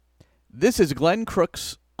This is Glenn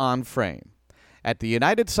Crooks on Frame. At the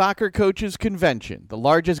United Soccer Coaches Convention, the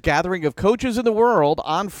largest gathering of coaches in the world,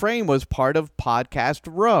 On Frame was part of Podcast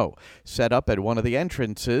Row, set up at one of the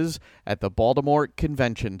entrances at the Baltimore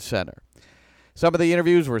Convention Center. Some of the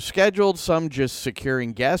interviews were scheduled, some just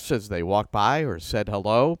securing guests as they walked by or said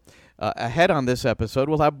hello. Ahead on this episode,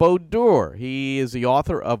 we'll have Bo Duerr. He is the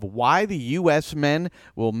author of Why the U.S. Men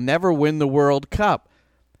Will Never Win the World Cup.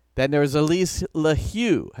 Then there's Alyse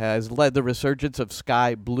LaHue, has led the resurgence of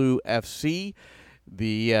Sky Blue FC.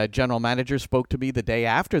 The general manager spoke to me the day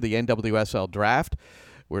after the NWSL draft,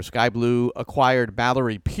 where Sky Blue acquired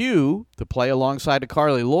Mallory Pugh to play alongside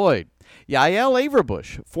Carly Lloyd. Yael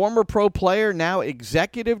Averbuch, former pro player, now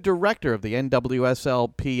executive director of the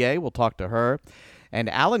NWSL-PA. We'll talk to her. And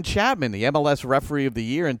Alan Chapman, the MLS Referee of the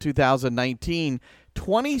Year in 2019,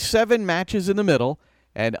 27 matches in the middle,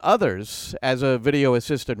 and others as a video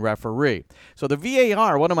assistant referee. So the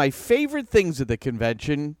VAR, one of my favorite things at the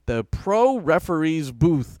convention, the pro referees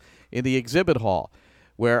booth in the exhibit hall,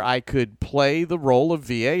 where I could play the role of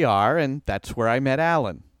VAR, and that's where I met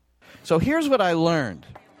Alan. So here's what I learned.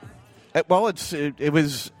 Well, it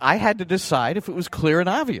was I had to decide if it was clear and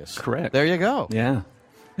obvious. Correct. There you go. Yeah.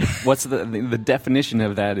 What's the definition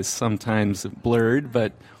of that is sometimes blurred,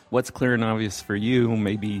 but what's clear and obvious for you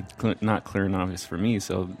may be not clear and obvious for me.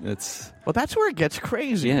 So that's where it gets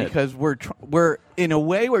crazy because we're in a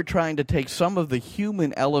way we're trying to take some of the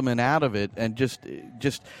human element out of it, and just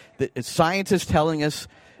the science is telling us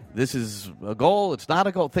this is a goal, it's not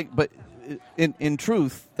a goal thing, but in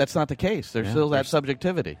truth, that's not the case. There's still that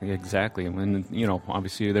subjectivity. Exactly, and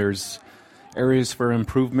obviously there's areas for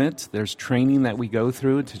improvement. There's training that we go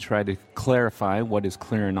through to try to clarify what is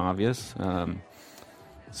clear and obvious.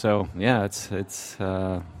 It's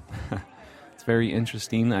very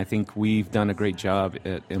interesting. I think we've done a great job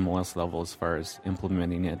at MLS level as far as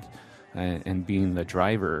implementing it and being the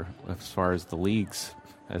driver as far as the leagues,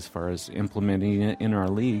 as far as implementing it in our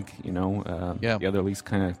league. The other leagues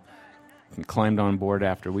kind of climbed on board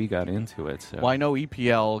after we got into it. So. Well, I know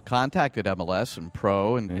EPL contacted MLS and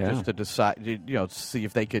Pro and just to decide, see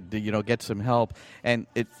if they could, get some help. And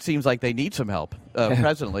it seems like they need some help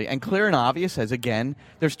presently. And clear and obvious, as again,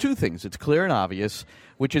 there's two things. It's clear and obvious,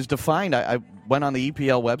 which is defined. I went on the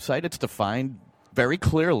EPL website. It's defined very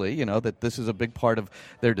clearly, that this is a big part of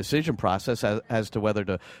their decision process as to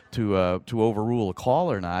whether to overrule a call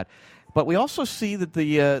or not. But we also see that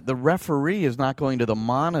the referee is not going to the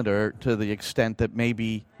monitor to the extent that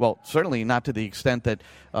certainly not to the extent that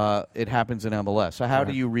it happens in MLS. So how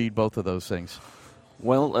do you read both of those things?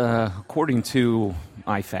 Well, according to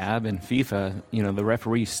IFAB and FIFA, the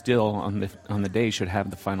referee still on the day should have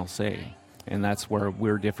the final say. And that's where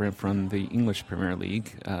we're different from the English Premier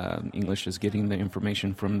League. English is getting the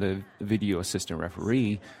information from the video assistant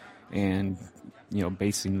referee and,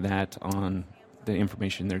 basing that on the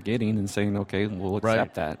information they're getting and saying, okay, we'll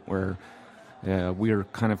accept that. Where we're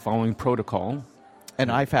kind of following protocol. And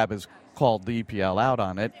IFAB has called the EPL out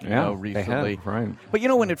on it, recently. They have, right. But,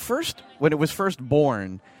 when it was first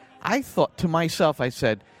born, I thought to myself, I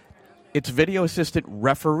said, it's video assistant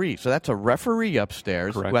referee. So that's a referee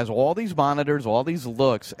upstairs who has all these monitors, all these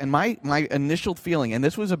looks. And my initial feeling, and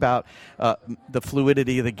this was about the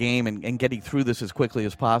fluidity of the game and getting through this as quickly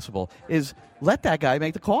as possible, is let that guy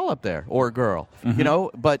make the call up there, or girl.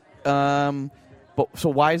 Mm-hmm. But so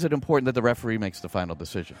why is it important that the referee makes the final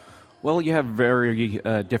decision? Well, you have very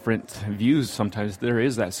different views. Sometimes there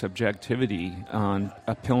is that subjectivity on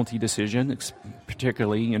a penalty decision,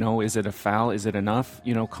 particularly, is it a foul? Is it enough,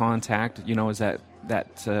 contact? Is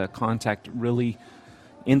that contact really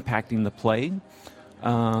impacting the play?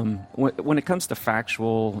 When it comes to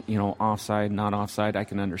factual, offside, not offside, I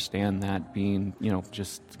can understand that being,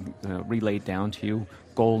 just relayed down to you.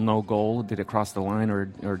 Goal, no goal. Did it cross the line or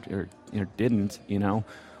didn't,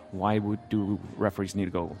 Why do referees need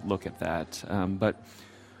to go look at that? But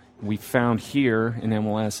we found here in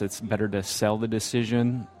MLS it's better to sell the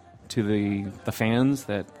decision to the fans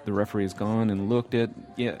that the referee has gone and looked at.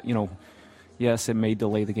 Yes, it may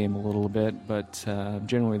delay the game a little bit, but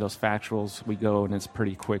generally those factuals, we go and it's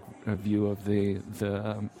pretty quick view of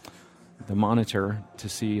the monitor to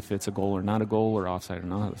see if it's a goal or not a goal or offside or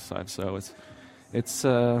not offside. So it's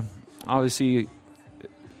obviously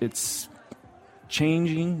it's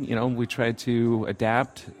changing. We try to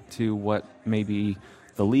adapt to what maybe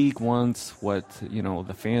the league wants, what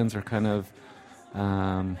the fans are kind of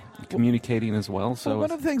communicating as well. So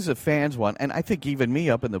one of the things that fans want, and I think even me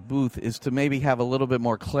up in the booth, is to maybe have a little bit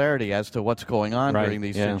more clarity as to what's going on during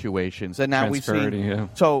these situations. And now we see.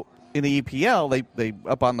 So in the EPL, they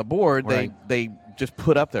up on the board, they just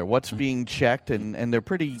put up there what's being checked, and they're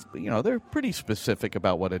pretty specific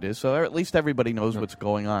about what it is, so at least everybody knows what's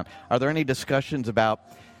going on. Are there any discussions about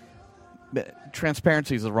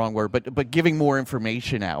transparency is the wrong word, but giving more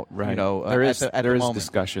information out? Right. There is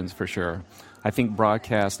discussions for sure. I think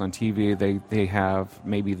broadcast on TV, they have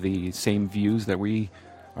maybe the same views that we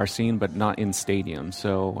are seeing, but not in stadiums.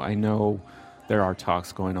 So I know there are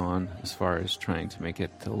talks going on as far as trying to make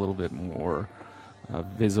it a little bit more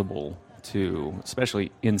visible to,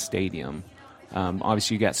 especially in stadium.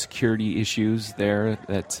 Obviously, you got security issues there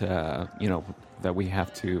that that we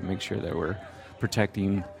have to make sure that we're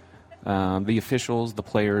protecting the officials, the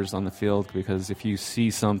players on the field, because if you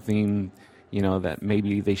see something that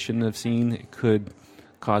maybe they shouldn't have seen, it could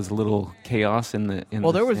cause a little chaos in the.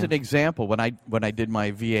 There was an example when I did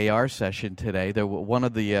my VAR session today. There was one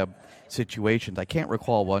of the situations, I can't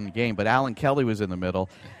recall one game, but Alan Kelly was in the middle,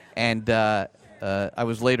 and I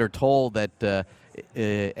was later told that,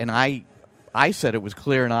 and I said it was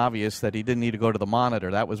clear and obvious that he didn't need to go to the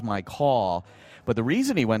monitor. That was my call. But the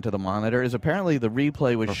reason he went to the monitor is apparently the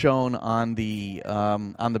replay was shown on the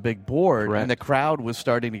big board, Correct. and the crowd was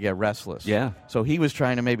starting to get restless. Yeah. So he was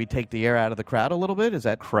trying to maybe take the air out of the crowd a little bit. Is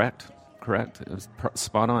that correct? It was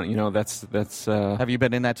spot on. That's. Have you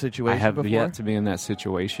been in that situation? I have before? yet to be in that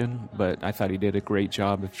situation, but I thought he did a great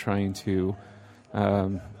job of trying to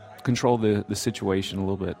control the situation a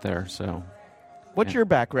little bit there. So. What's your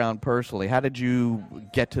background personally? How did you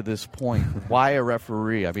get to this point? Why a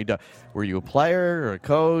referee? I mean, were you a player or a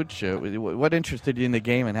coach? What interested you in the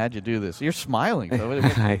game, and how'd you do this? You're smiling. So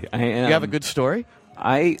I am. You have a good story?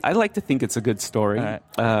 I like to think it's a good story. Right.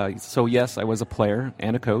 So, yes, I was a player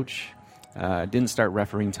and a coach. Didn't start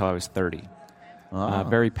refereeing until I was 30.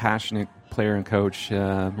 Very passionate player and coach.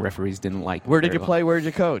 Referees didn't like me. Where did you play? Where did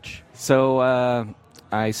you coach? So,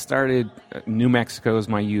 I started New Mexico as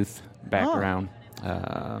my youth background.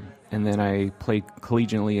 And then I played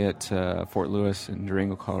collegiately at Fort Lewis in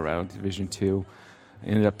Durango, Colorado, Division II.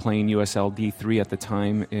 Ended up playing USL D3 at the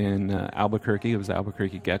time in Albuquerque. It was the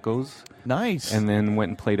Albuquerque Geckos. Nice. And then went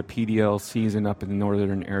and played a PDL season up in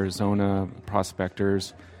northern Arizona,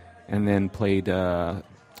 Prospectors. And then played a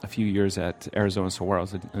few years at Arizona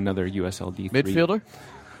Saguaros, another USL D3. Midfielder?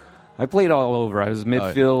 I played all over. I was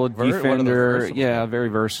midfield, defender. Yeah, very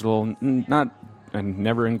versatile. And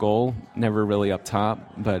never in goal, never really up top,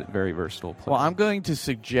 but very versatile player. Well, I'm going to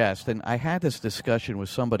suggest, and I had this discussion with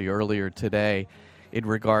somebody earlier today in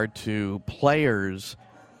regard to players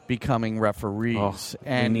becoming referees.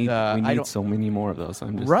 And we need so many more of those.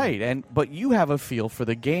 But you have a feel for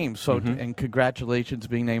the game. So, and congratulations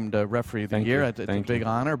being named Referee of the Year. It's a big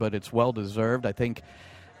honor, but it's well deserved. I think.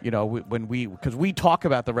 Because we talk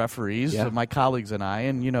about the referees, my colleagues and I,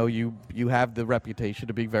 and you have the reputation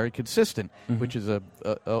to be very consistent, which is an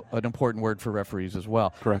important word for referees as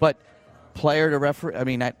well. Correct. But player to referee, I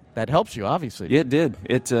mean that helps you obviously. It did.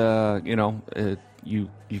 You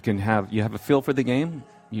have a feel for the game.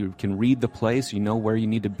 You can read the play, so you know where you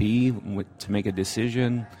need to be to make a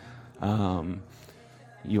decision.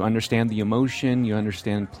 You understand the emotion, you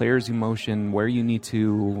understand players' emotion, where you need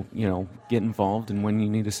to, get involved and when you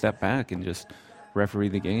need to step back and just referee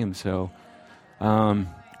the game. So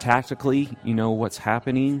tactically, you know what's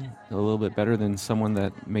happening a little bit better than someone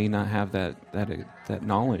that may not have that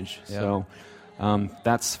knowledge. Yeah. So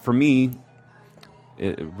that's, for me,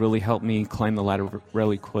 it really helped me climb the ladder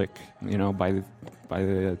really quick. By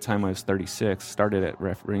the time I was 36, started at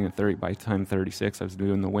refereeing at 30. By the time 36, I was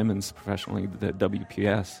doing the women's professionally, the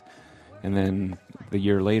WPS, and then the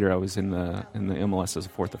year later, I was in the MLS as a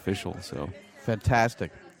fourth official. So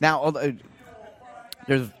fantastic. Now,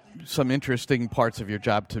 there's some interesting parts of your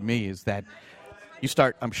job to me. Is that you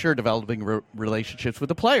start, I'm sure, developing relationships with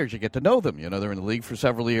the players. You get to know them. They're in the league for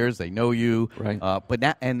several years. They know you. Right. But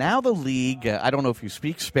now the league, I don't know if you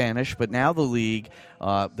speak Spanish, but now the league,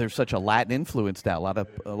 there's such a Latin influence now. A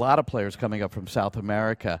lot of players coming up from South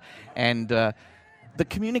America. And the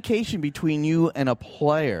communication between you and a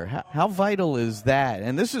player, how vital is that?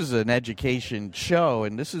 And this is an education show,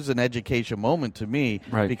 and this is an education moment to me.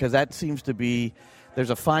 Right. Because that seems to be... There's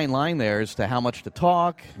a fine line there as to how much to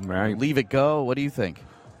talk, leave it go. What do you think?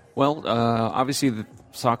 Well, obviously,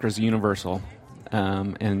 soccer is universal,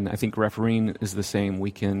 and I think refereeing is the same.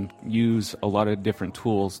 We can use a lot of different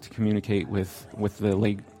tools to communicate with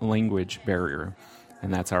the language barrier,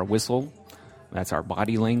 and that's our whistle, that's our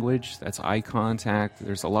body language, that's eye contact.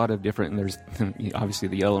 There's a lot of different, and there's obviously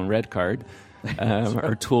the yellow and red card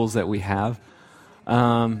are tools that we have.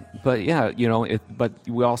 But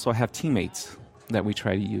we also have teammates that we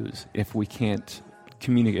try to use. If we can't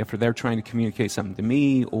communicate. If they're trying to communicate something to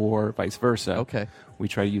me or vice versa, Okay. we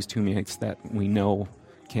try to use teammates that we know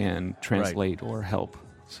can translate or help.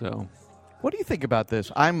 So, what do you think about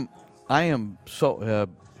this? I'm so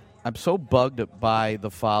bugged by the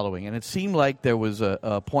following, and it seemed like there was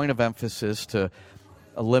a point of emphasis to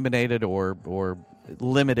eliminate it or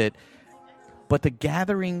limit it, but the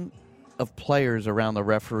gathering of players around the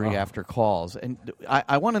referee after calls, and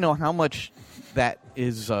I want to know how much that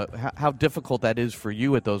is, how difficult that is for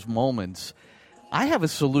you at those moments. I have a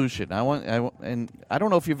solution. And I don't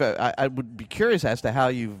know if you've. I would be curious as to how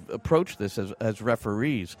you've approached this as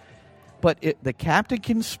referees, but the captain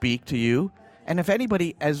can speak to you. And if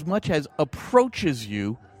anybody as much as approaches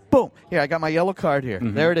you, boom, here, I got my yellow card here.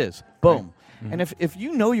 Mm-hmm. There it is. Boom. Right. Mm-hmm. And if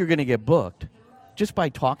you know you're going to get booked, just by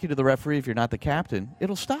talking to the referee, if you're not the captain,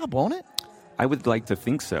 it'll stop, won't it? I would like to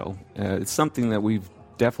think so. It's something that we've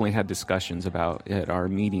definitely had discussions about at our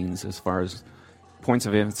meetings as far as points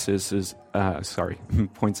of emphasis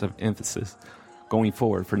going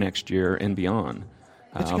forward for next year and beyond.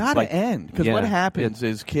 It's got to end, because what happens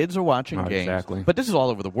is kids are watching games, exactly. But this is all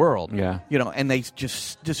over the world, yeah. And they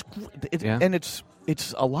and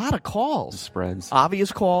it's a lot of calls, it spreads,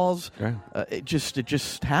 obvious calls. Yeah. It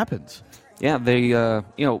just happens. Yeah, they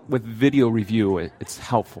with video review, it's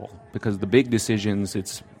helpful because the big decisions,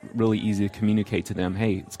 it's really easy to communicate to them.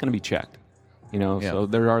 Hey, it's going to be checked, So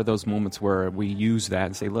there are those moments where we use that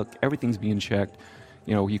and say, look, everything's being checked.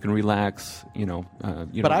 You can relax.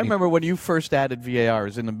 But I remember when you first added VAR, it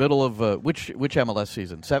was in the middle of which MLS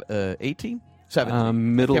season? 18?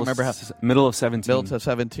 17? Middle of 17. Middle to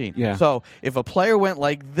 17. Yeah. So if a player went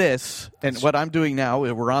like this, and what I'm doing now,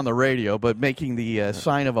 we're on the radio, but making the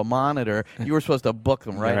sign of a monitor, you were supposed to book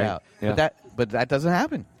them right out. Yeah. But that doesn't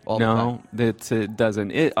happen all the time. No, it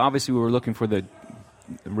doesn't. Obviously, we were looking for the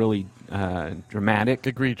really dramatic.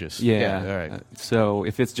 Egregious. Yeah. All right. So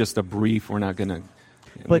if it's just a brief, we're not going to...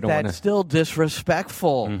 But that's still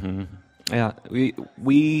disrespectful. Mm-hmm. Yeah,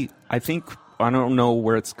 I think, I don't know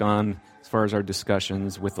where it's gone as far as our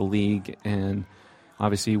discussions with the league, and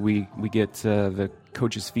obviously we get the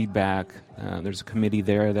coaches' feedback. There's a committee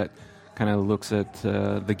there that kind of looks at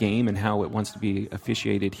the game and how it wants to be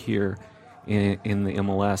officiated here in the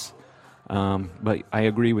MLS. But I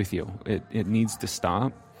agree with you. It needs to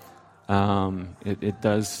stop. It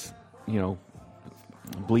does,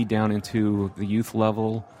 bleed down into the youth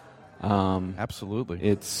level.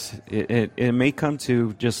 Absolutely. It may come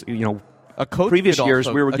to just, a coach previous years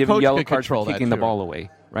also, we were giving yellow cards for kicking the ball away,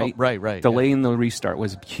 right? Oh, right. Delaying the restart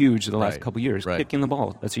was huge the last Right. couple of years. Right. Kicking the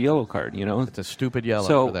ball, that's a yellow card, It's a stupid yellow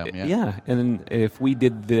for them. Yeah. And if we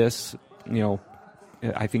did this,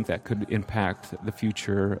 I think that could impact the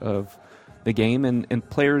future of the game, and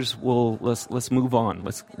players will let's move on.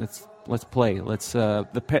 Let's play.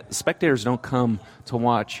 The spectators don't come to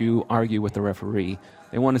watch you argue with the referee.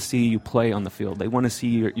 They want to see you play on the field. They want to see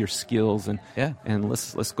your skills, and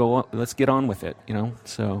let's go on, let's get on with it.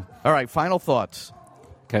 So all right, final thoughts.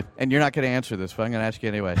 Okay. And you're not going to answer this, but I'm going to ask you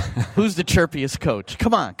anyway. Who's the chirpiest coach?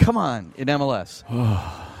 Come on in MLS.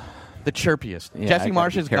 The chirpiest. Yeah, Jesse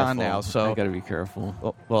Marsch is gone now, so I got to be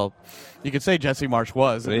careful. Well, you could say Jesse Marsch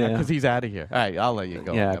was because Yeah. he's out of here. All right, I'll let you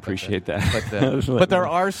go. Yeah, I appreciate that. But there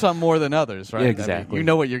are some more than others, right? Yeah, exactly. You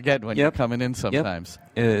know what you're getting when you're coming in sometimes.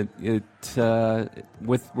 With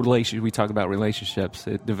relations, we talk about relationships.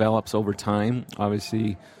 It develops over time.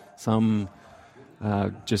 Obviously, some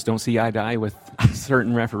just don't see eye to eye with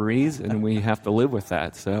certain referees, and we have to live with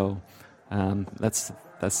that. So that's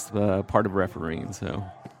part of refereeing. So.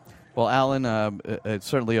 Well, Alan, it's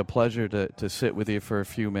certainly a pleasure to sit with you for a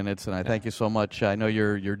few minutes, and I thank you so much. I know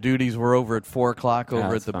your duties were over at 4 o'clock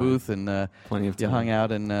over at the booth, and plenty of time. You hung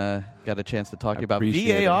out and got a chance to talk to you about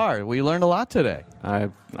appreciate VAR. it. We learned a lot today.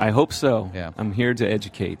 I hope so. Yeah. I'm here to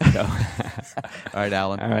educate. So. All right,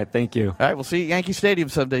 Alan. All right, thank you. All right, we'll see you at Yankee Stadium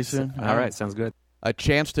someday soon. All right, sounds good. A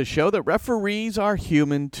chance to show that referees are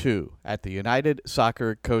human, too, at the United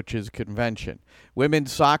Soccer Coaches Convention.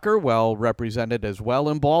 Women's soccer, well represented as well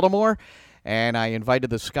in Baltimore, and I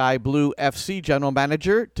invited the Sky Blue FC general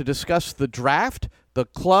manager to discuss the draft, the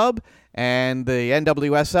club, and the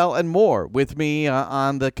NWSL and more with me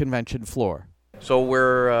on the convention floor. So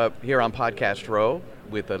we're here on Podcast Row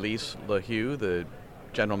with Elise LaHue, the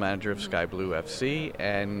general manager of Sky Blue FC,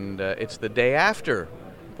 and it's the day after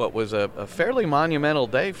what was a fairly monumental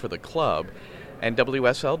day for the club and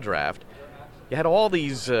WSL draft. You had all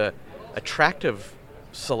these attractive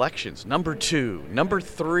selections, number 2, number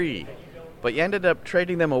 3, but you ended up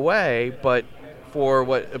trading them away, but for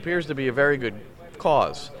what appears to be a very good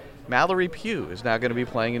cause. Mallory Pugh is now going to be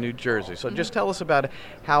playing in New Jersey. So just tell us about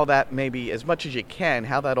how that, maybe as much as you can,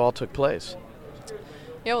 how that all took place.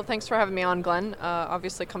 Yeah, well, thanks for having me on, Glenn.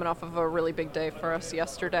 Obviously coming off of a really big day for us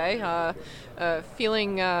yesterday.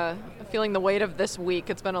 Feeling the weight of this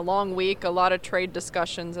week. It's been a long week, a lot of trade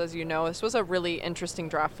discussions, as you know. This was a really interesting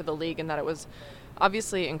draft for the league in that it was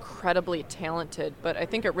obviously incredibly talented, but I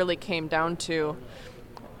think it really came down to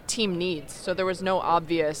team needs. So there was no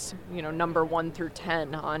obvious, number 1 through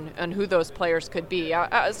 10 on who those players could be,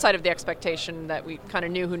 outside of the expectation that we kind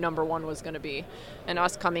of knew who number 1 was going to be. And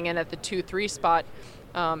us coming in at the 2-3 spot,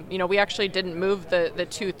 we actually didn't move the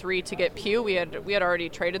 2-3 to get Pugh. We had already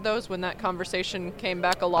traded those when that conversation came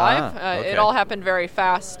back alive. Okay. It all happened very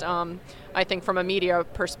fast, I think, from a media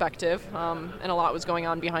perspective, and a lot was going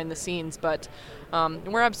on behind the scenes. But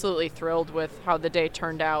we're absolutely thrilled with how the day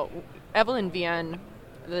turned out. Evelyn Vienne,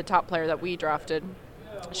 the top player that we drafted,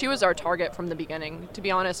 she was our target from the beginning. To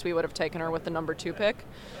be honest, we would have taken her with the number 2 pick,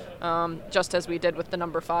 just as we did with the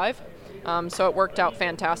number 5. So it worked out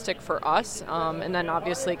fantastic for us. And then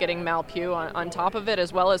obviously getting Mal Pugh on top of it,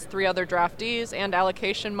 as well as 3 other draftees and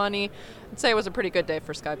allocation money, I'd say it was a pretty good day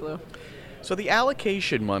for Sky Blue. So the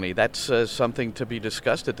allocation money, that's something to be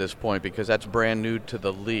discussed at this point because that's brand new to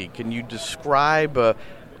the league. Can you describe,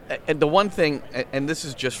 and the one thing, and this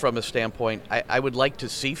is just from a standpoint, I would like to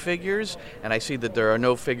see figures, and I see that there are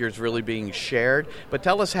no figures really being shared, but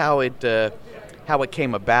tell us how it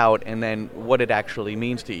came about and then what it actually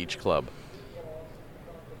means to each club.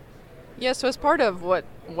 Yeah, so as part of what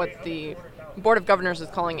the Board of Governors is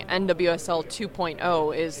calling NWSL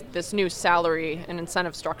 2.0 is this new salary and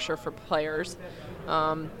incentive structure for players,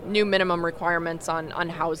 new minimum requirements on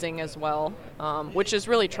housing as well, which is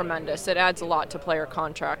really tremendous. It adds a lot to player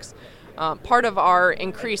contracts. Part of our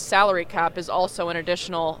increased salary cap is also an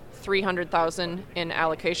additional $300,000 in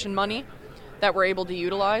allocation money that we're able to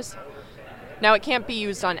utilize. Now, it can't be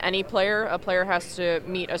used on any player. A player has to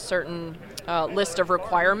meet a certain list of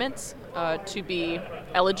requirements to be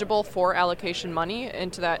eligible for allocation money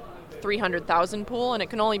into that $300,000 pool, and it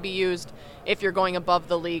can only be used if you're going above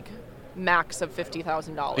the league max of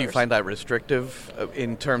 $50,000. Do you find that restrictive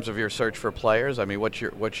in terms of your search for players? I mean, what's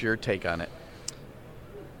your take on it?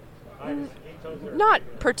 Not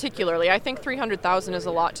particularly. I think $300,000 is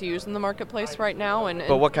a lot to use in the marketplace right now.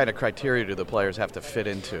 But what kind of criteria do the players have to fit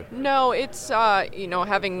into? No, it's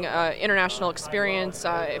having international experience.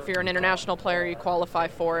 If you're an international player, you qualify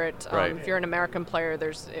for it. Right. If you're an American player,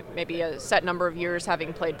 there's maybe a set number of years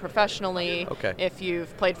having played professionally. Okay. If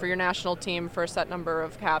you've played for your national team for a set number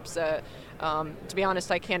of caps. To be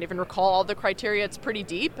honest, I can't even recall all the criteria. It's pretty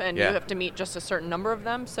deep, and you have to meet just a certain number of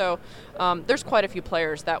them. So there's quite a few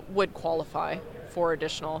players that would qualify for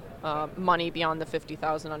additional money beyond the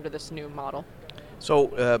 $50,000 under this new model.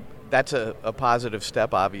 So that's a positive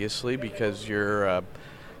step, obviously, because you're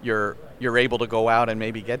able to go out and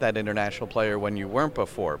maybe get that international player when you weren't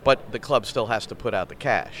before. But the club still has to put out the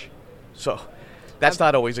cash. So that's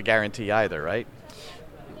not always a guarantee either, right?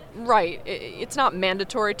 Right. It's not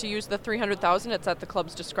mandatory to use the $300,000. It's at the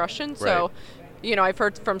club's discretion. So, I've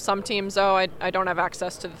heard from some teams, I don't have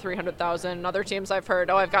access to the $300,000. Other teams I've heard,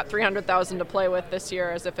 I've got $300,000 to play with this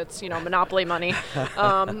year, as if it's, Monopoly money.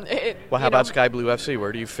 Well, how about Sky Blue FC?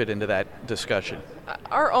 Where do you fit into that discussion?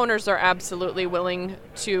 Our owners are absolutely willing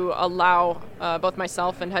to allow both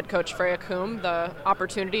myself and head coach Freya Coombe the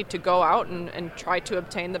opportunity to go out and try to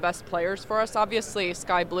obtain the best players for us. Obviously,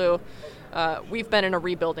 Sky Blue, we've been in a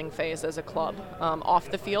rebuilding phase as a club off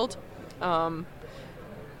the field.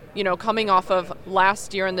 Coming off of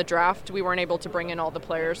last year in the draft, we weren't able to bring in all the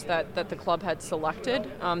players that the club had selected.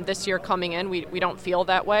 This year coming in, we don't feel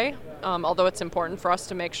that way, although it's important for us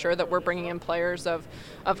to make sure that we're bringing in players of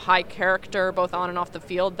high character, both on and off the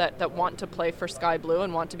field, that want to play for Sky Blue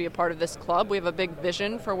and want to be a part of this club. We have a big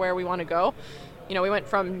vision for where we want to go. We went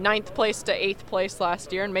from 9th place to 8th place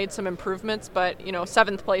last year and made some improvements, but,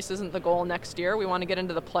 7th place isn't the goal next year. We want to get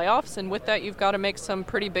into the playoffs, and with that, you've got to make some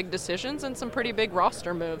pretty big decisions and some pretty big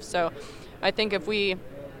roster moves. So I think if we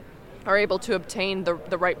are able to obtain the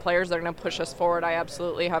right players that are going to push us forward, I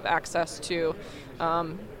absolutely have access to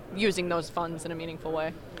using those funds in a meaningful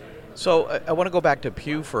way. So I want to go back to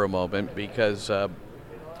Pugh for a moment because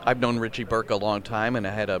I've known Richie Burke a long time, and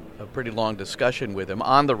I had a pretty long discussion with him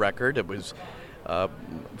on the record. It was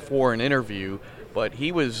for an interview, but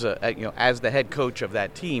he was, as the head coach of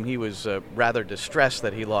that team, he was rather distressed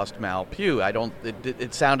that he lost Mal Pugh.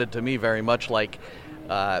 It sounded to me very much like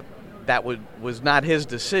that was not his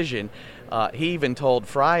decision. He even told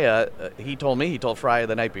Freya, he told Freya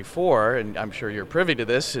the night before, and I'm sure you're privy to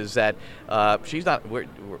this, is that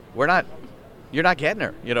we're not, you're not getting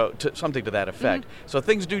her, something to that effect. Mm-hmm. So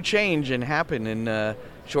things do change and happen in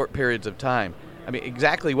short periods of time. I mean,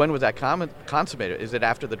 exactly when was that consummated? Is it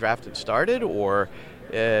after the draft had started, or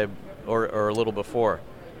or a little before?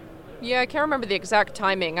 Yeah, I can't remember the exact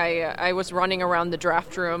timing. I was running around the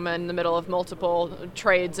draft room in the middle of multiple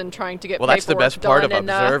trades and trying to get Well, that's the best part of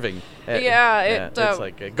observing. It's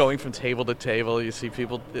like going from table to table. You see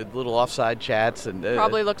people, little offside chats. And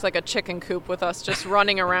probably looks like a chicken coop with us just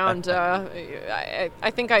running around. I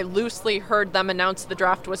think I loosely heard them announce the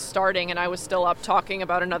draft was starting, and I was still up talking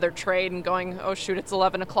about another trade and going, oh, shoot, it's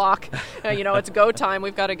 11 o'clock. It's go time.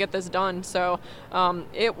 We've got to get this done. So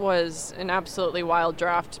it was an absolutely wild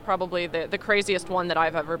draft, probably the craziest one that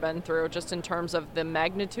I've ever been through, just in terms of the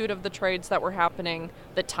magnitude of the trades that were happening,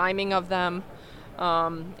 the timing of them,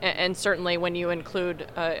 and certainly when you include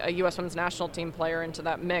a U.S. Women's National Team player into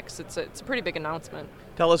that mix, it's a pretty big announcement.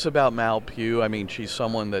 Tell us about Mal Pugh. I mean, she's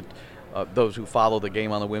someone that those who follow the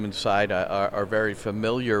game on the women's side are very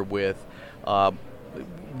familiar with.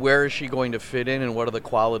 Where is she going to fit in, and what are the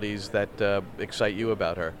qualities that excite you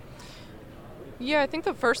about her? Yeah, I think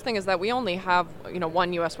the first thing is that we only have,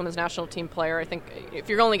 one U.S. Women's National Team player. I think if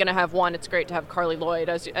you're only going to have one, it's great to have Carli Lloyd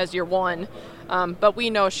as your one. But we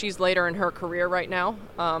know she's later in her career right now.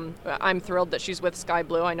 I'm thrilled that she's with Sky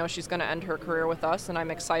Blue. I know she's going to end her career with us, and I'm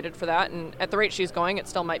excited for that. And at the rate she's going, it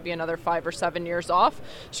still might be another 5 or 7 years off.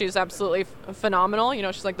 She's absolutely phenomenal.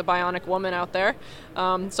 She's like the bionic woman out there.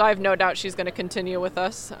 So I have no doubt she's going to continue with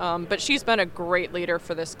us. But she's been a great leader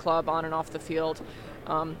for this club on and off the field.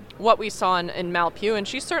 What we saw in Mal Pugh, and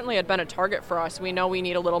she certainly had been a target for us. We know we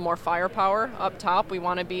need a little more firepower up top. We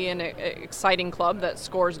want to be an exciting club that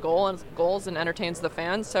scores goals and entertains the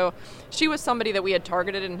fans. So she was somebody that we had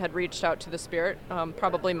targeted and had reached out to the Spirit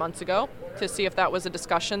probably months ago to see if that was a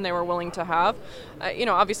discussion they were willing to have.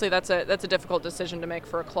 Obviously that's a difficult decision to make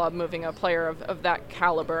for a club moving a player of that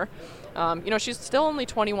caliber. She's still only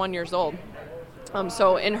 21 years old.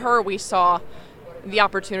 So in her we saw the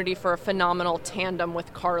opportunity for a phenomenal tandem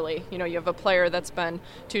with Carli. You have a player that's been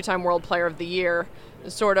 2-time World Player of the Year,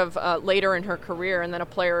 sort of later in her career, and then a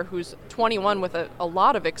player who's 21 with a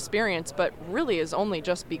lot of experience, but really is only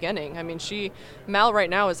just beginning. I mean, Mal right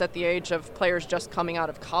now is at the age of players just coming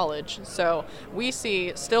out of college. So we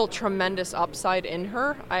see still tremendous upside in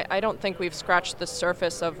her. I don't think we've scratched the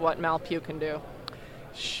surface of what Mal Pugh can do.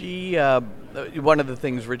 She, one of the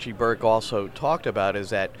things Richie Burke also talked about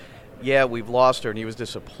is that we've lost her, and he was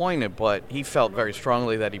disappointed, but he felt very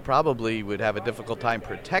strongly that he probably would have a difficult time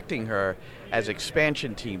protecting her as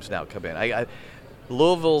expansion teams now come in.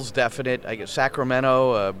 Louisville's definite. I guess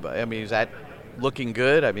Sacramento, is that looking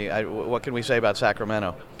good? What can we say about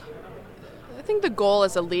Sacramento? I think the goal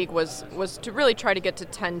as a league was to really try to get to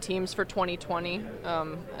 10 teams for 2020.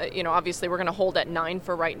 Obviously we're going to hold at 9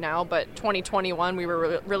 for right now, but 2021 we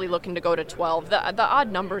were really looking to go to 12. The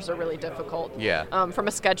odd numbers are really difficult. Yeah. From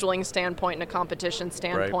a scheduling standpoint and a competition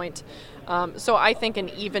standpoint. Right. So I think an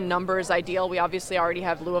even number is ideal. We obviously already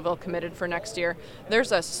have Louisville committed for next year.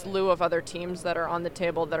 There's a slew of other teams that are on the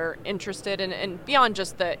table that are interested, and beyond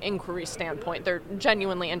just the inquiry standpoint, they're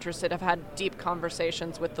genuinely interested, have had deep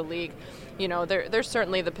conversations with the league. There's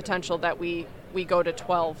certainly the potential that we go to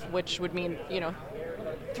 12, which would mean,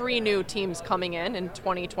 3 new teams coming in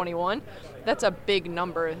 2021. That's a big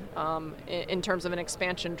number in terms of an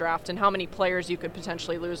expansion draft and how many players you could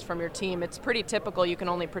potentially lose from your team. It's pretty typical. You can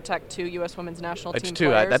only protect 2 U.S. Women's National Team players. It's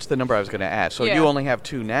 2. That's the number I was going to ask. So you only have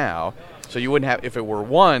 2 now. So you wouldn't have, if it were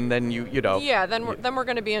 1, then Yeah, then we're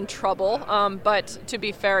going to be in trouble. But to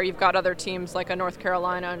be fair, you've got other teams like a North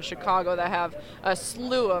Carolina and Chicago that have a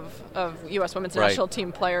slew of U.S. Women's National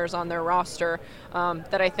Team players on their roster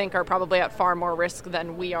that I think are probably at far more risk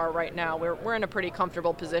than we are right now. We're in a pretty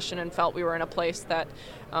comfortable position and felt we were in a place that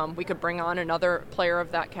we could bring on another player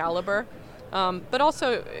of that caliber. But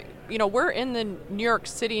also, we're in the New York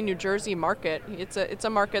City, New Jersey market. It's a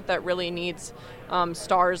market that really needs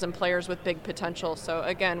stars and players with big potential. So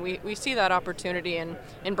again, we see that opportunity in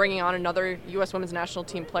bringing on another U.S. Women's National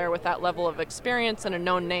Team player with that level of experience and a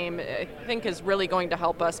known name, I think is really going to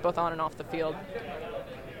help us both on and off the field.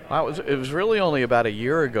 Well, it was really only about a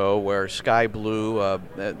year ago where Sky Blue,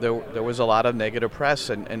 there was a lot of negative press,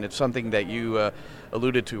 and it's something that you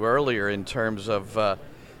alluded to earlier in terms of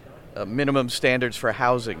minimum standards for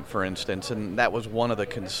housing, for instance, and that was one of the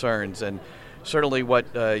concerns. And certainly what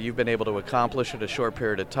you've been able to accomplish in a short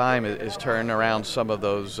period of time is turn around some of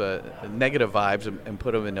those negative vibes and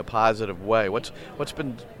put them in a positive way. What's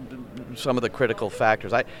been some of the critical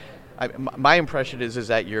factors? My impression is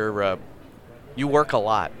that you work a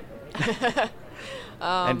lot.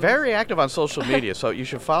 And very active on social media, so you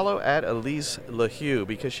should follow at Elise LaHue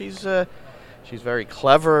because she's she's very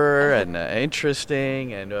clever and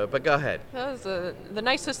interesting. And but go ahead. That was the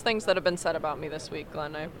nicest things that have been said about me this week,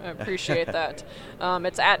 Glenn. I appreciate that.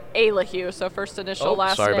 It's at Alahue, so first initial,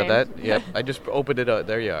 last sorry name. about that. Yep, I just opened it up.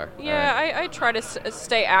 There you are. Yeah, right. I try to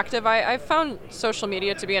stay active. I found social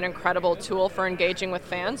media to be an incredible tool for engaging with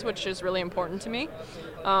fans, which is really important to me.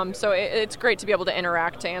 So it's great to be able to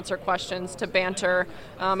interact, to answer questions, to banter.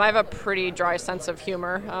 I have a pretty dry sense of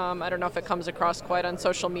humor. I don't know if it comes across quite on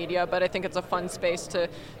social media, but I think it's a fun space to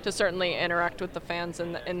certainly interact with the fans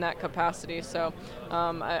in that capacity. So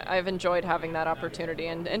I've enjoyed having that opportunity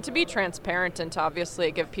and to be transparent and to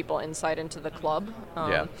obviously give people insight into the club.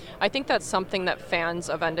 I think that's something that fans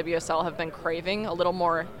of NWSL have been craving, a little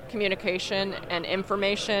more communication and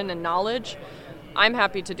information and knowledge. I'm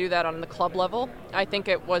happy to do that on the club level. I think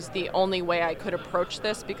it was the only way I could approach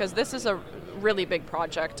this because this is a really big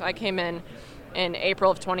project. I came in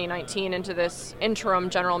April of 2019 into this interim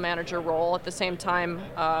general manager role. At the same time,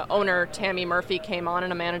 owner Tammy Murphy came on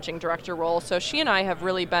in a managing director role. So she and I have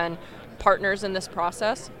really been partners in this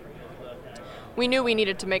process. We knew we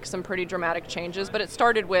needed to make some pretty dramatic changes, but it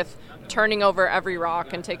started with turning over every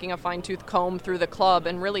rock and taking a fine-tooth comb through the club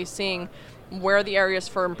and really seeing where are the areas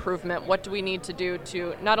for improvement, what do we need to do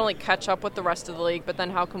to not only catch up with the rest of the league, but then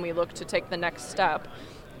how can we look to take the next step.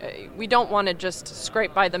 We don't want to just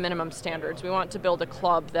scrape by the minimum standards. We want to build a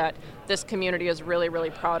club that this community is really, really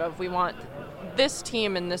proud of. We want this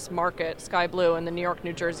team in this market, Sky Blue in the New York,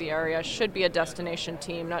 New Jersey area, should be a destination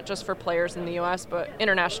team, not just for players in the U.S., but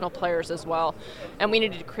international players as well. And we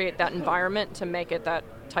needed to create that environment to make it that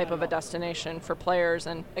type of a destination for players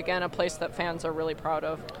and, again, a place that fans are really proud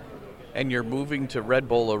of. And you're moving to Red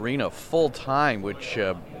Bull Arena full-time, which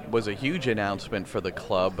was a huge announcement for the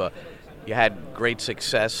club. You had great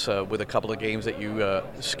success with a couple of games that you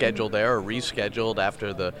scheduled there or rescheduled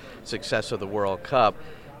after the success of the World Cup.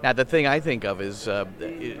 Now, the thing I think of is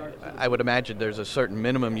I would imagine there's a certain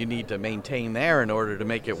minimum you need to maintain there in order to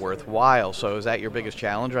make it worthwhile. So is that your biggest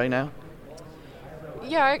challenge right now?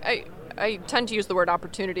 Yeah, I tend to use the word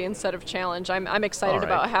opportunity instead of challenge. I'm excited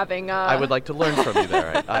about having. I would like to learn from you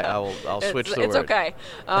there. I'll switch the word. It's okay.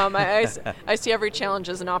 I see every challenge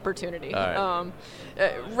as an opportunity. All right.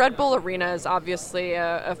 Red Bull Arena is obviously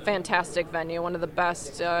a fantastic venue, one of the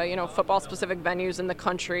best football-specific venues in the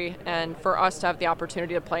country, and for us to have the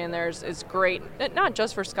opportunity to play in there is great. Not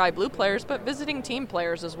just for Sky Blue players, but visiting team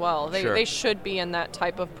players as well. They should be in that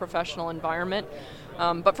type of professional environment.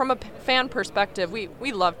 But from a fan perspective,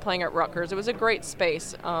 we loved playing at Rutgers. It was a great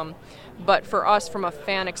space. But for us, from a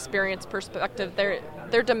fan experience perspective,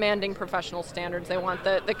 they're demanding professional standards. They want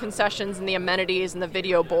the concessions and the amenities and the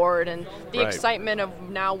video board and the excitement of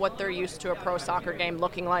now what they're used to a pro soccer game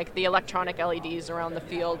looking like, the electronic LEDs around the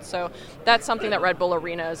field. So that's something that Red Bull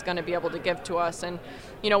Arena is going to be able to give to us. And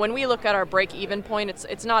when we look at our break-even point,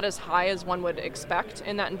 it's not as high as one would expect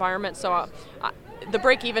in that environment. So the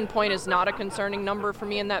break-even point is not a concerning number for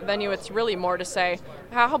me in that venue. It's really more to say,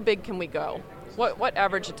 how big can we go? What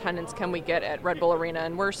average attendance can we get at Red Bull Arena?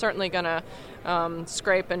 And we're certainly going to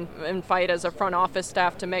scrape and fight as a front office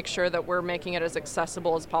staff to make sure that we're making it as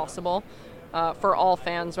accessible as possible for all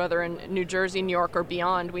fans, whether in New Jersey, New York, or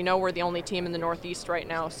beyond. We know we're the only team in the Northeast right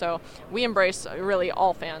now, so we embrace really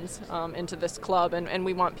all fans into this club, and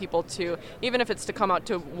we want people to, even if it's to come out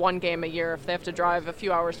to one game a year, if they have to drive a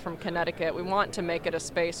few hours from Connecticut, we want to make it a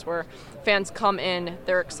space where fans come in,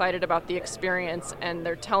 they're excited about the experience, and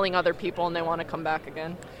they're telling other people and they want to come back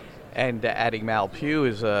again. And adding Mal Pugh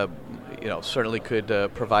is certainly could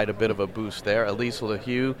provide a bit of a boost there. Elise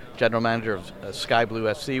LaHue, general manager of Sky Blue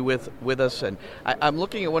FC, with us, and I'm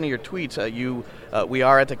looking at one of your tweets. We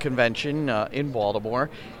are at the convention in Baltimore,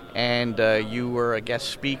 and you were a guest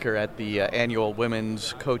speaker at the annual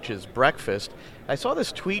Women's Coaches Breakfast. I saw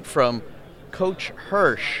this tweet from Coach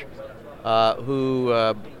Hirsch,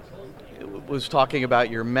 who was talking about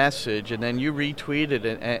your message, and then you retweeted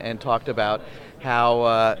and talked about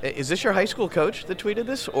how is this your high school coach that tweeted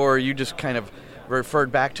this, or you just kind of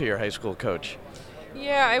referred back to your high school coach?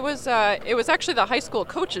 Yeah, it was actually the high school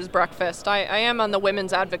coaches breakfast. I am on the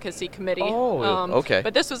women's advocacy committee. Oh, okay.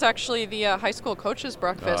 But this was actually the high school coaches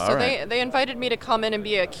breakfast. So they invited me to come in and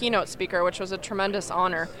be a keynote speaker, which was a tremendous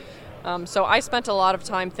honor. So I spent a lot of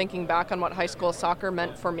time thinking back on what high school soccer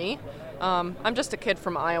meant for me. I'm just a kid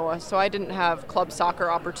from Iowa, so I didn't have club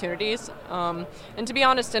soccer opportunities. And to be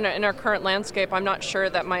honest, in our current landscape, I'm not sure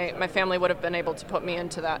that my family would have been able to put me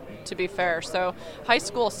into that, to be fair. So high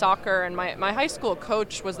school soccer, and my high school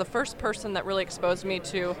coach was the first person that really exposed me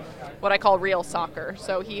to what I call real soccer.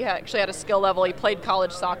 So he actually had a skill level. He played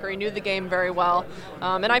college soccer. He knew the game very well.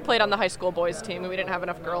 And I played on the high school boys team, and we didn't have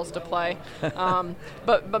enough girls to play.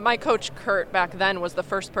 But my coach Coach Kurt back then was the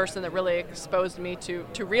first person that really exposed me to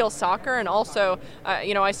real soccer. And also,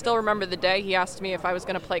 I still remember the day he asked me if I was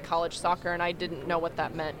going to play college soccer, and I didn't know what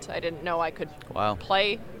that meant. I didn't know I could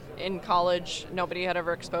play in college. Nobody had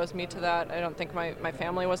ever exposed me to that. I don't think my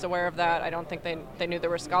family was aware of that. I don't think they knew there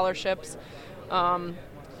were scholarships.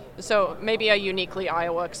 So maybe a uniquely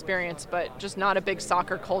Iowa experience, but just not a big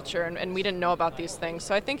soccer culture, and we didn't know about these things.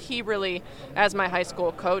 So I think he really, as my high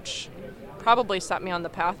school coach, probably set me on the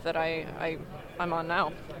path that I'm on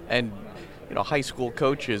now. And high school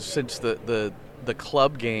coaches, since the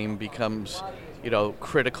club game becomes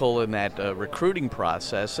critical in that recruiting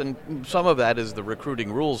process, and some of that is the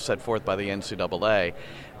recruiting rules set forth by the NCAA.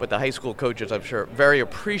 But the high school coaches, I'm sure, very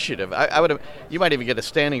appreciative. You might even get a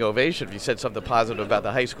standing ovation if you said something positive about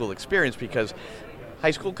the high school experience, because high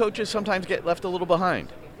school coaches sometimes get left a little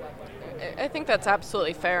behind. I think that's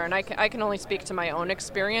absolutely fair, and I can only speak to my own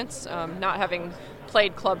experience. Not having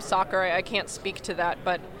played club soccer, I can't speak to that,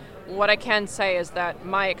 but what I can say is that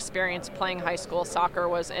my experience playing high school soccer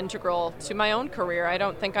was integral to my own career. I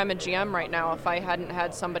don't think I'm a GM right now if I hadn't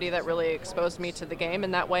had somebody that really exposed me to the game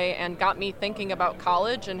in that way and got me thinking about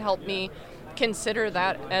college and helped me consider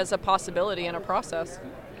that as a possibility in a process.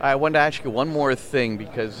 I wanted to ask you one more thing,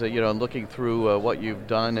 because looking through what you've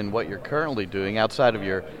done and what you're currently doing outside of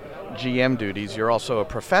your GM duties, you're also a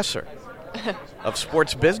professor of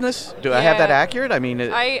sports business. Do I have that accurate? I mean,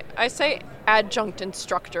 I say adjunct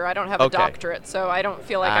instructor. I don't have a doctorate, so I don't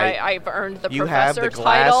feel like I've earned the professor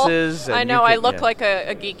title. I know I look like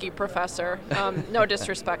a geeky professor. No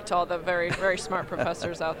disrespect to all the very, very smart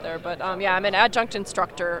professors out there, but I'm an adjunct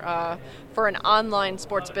instructor for an online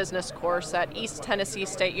sports business course at East Tennessee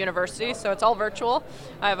State University. So it's all virtual.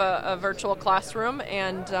 I have a virtual classroom,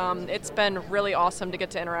 and it's been really awesome to get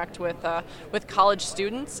to interact with college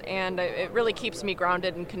students, and it really keeps me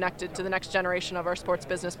grounded and connected to the next generation of our sports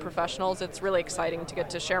business professionals. It's really exciting to get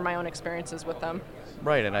to share my own experiences with them.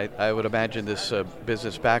 Right, and I would imagine this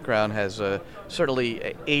business background has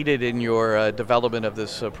certainly aided in your development of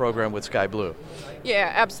this program with Sky Blue.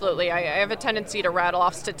 Yeah, absolutely. I have a tendency to rattle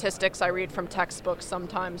off statistics I read from textbooks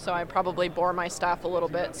sometimes, so I probably bore my staff a little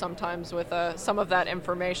bit sometimes with some of that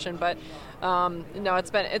information. But no,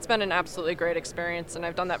 it's been an absolutely great experience, and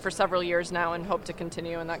I've done that for several years now and hope to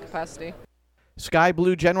continue in that capacity. Sky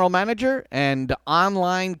Blue General Manager and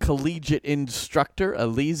online collegiate instructor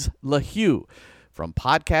Elise LaHue from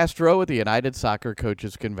Podcast Row at the United Soccer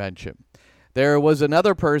Coaches Convention. There was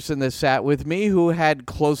another person that sat with me who had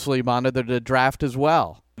closely monitored the draft as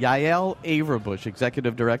well. Yael Averbuch,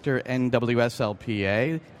 Executive Director,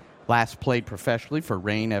 NWSLPA, last played professionally for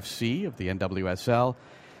Reign FC of the NWSL.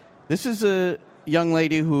 This is a young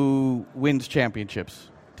lady who wins championships.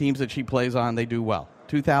 Teams that she plays on, they do well.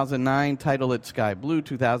 2009 title at Sky Blue,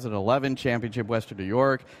 2011 championship Western New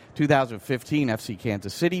York, 2015 FC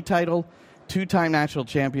Kansas City title, two-time national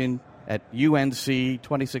champion at UNC,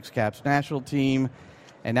 26 caps national team,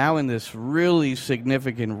 and now in this really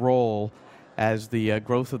significant role as the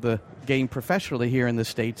growth of the game professionally here in the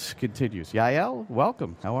States continues. Yael,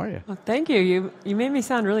 welcome. How are you? Well, thank you. You made me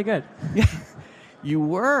sound really good. Yeah, you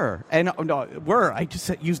were. And I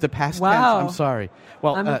just used the past tense. I'm sorry.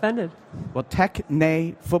 Well, I'm offended. Well,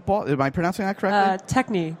 Techne football. Am I pronouncing that correctly?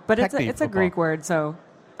 Techne, but Techne it's a Greek word, so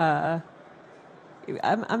I'm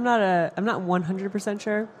not 100%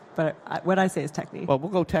 sure. But what I say is Techne. Well, we'll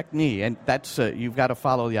go Techne, and that's you've got to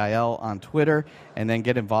follow Yael on Twitter and then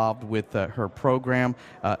get involved with her program.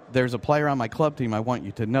 There's a player on my club team I want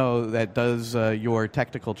you to know that does your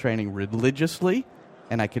technical training religiously,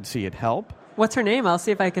 and I can see it help. What's her name? I'll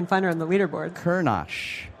see if I can find her on the leaderboard.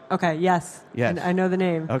 Kurnosh. Okay, yes. I know the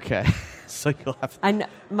name. Okay. So you'll have to...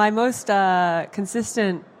 My most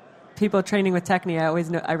consistent people training with Techne,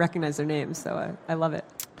 I recognize their names, so I love it.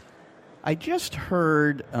 I just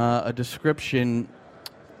heard a description.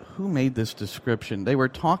 Who made this description? They were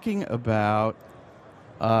talking about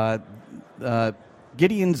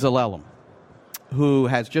Gideon Zelalem, who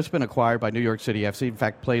has just been acquired by New York City FC. In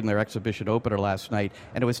fact, played in their exhibition opener last night,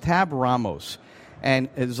 and it was Tab Ramos.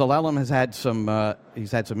 And Zelalem has had some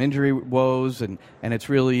injury woes, and it's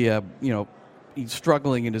really he's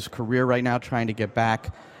struggling in his career right now, trying to get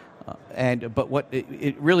back. But what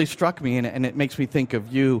it really struck me, and it makes me think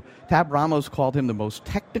of you, Tab Ramos called him the most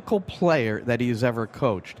technical player that he has ever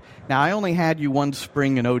coached. Now, I only had you one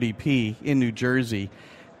spring in ODP in New Jersey,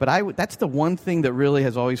 but that's the one thing that really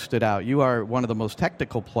has always stood out. You are one of the most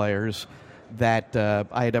technical players that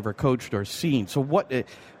I had ever coached or seen. So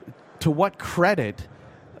to what credit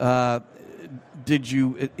did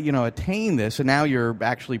you attain this, and now you're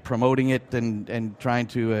actually promoting it and trying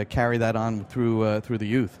to carry that on through the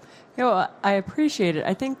youth? I appreciate it.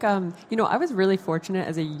 I think, I was really fortunate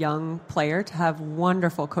as a young player to have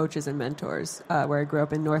wonderful coaches and mentors where I grew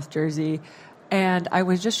up in North Jersey. And I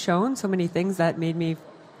was just shown so many things that made me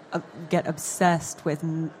get obsessed with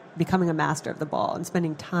becoming a master of the ball and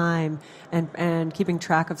spending time and keeping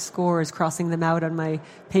track of scores, crossing them out on my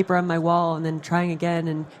paper on my wall, and then trying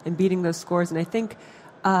again and beating those scores. And I think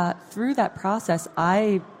through that process,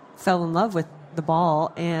 I fell in love with the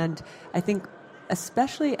ball. And I think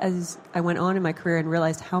especially as I went on in my career and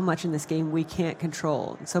realized how much in this game we can't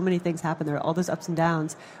control. So many things happen. There are all those ups and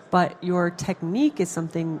downs, but your technique is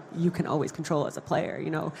something you can always control as a player.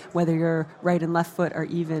 Whether you're right and left foot, or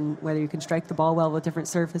even whether you can strike the ball well with different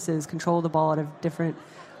surfaces, control the ball out of different,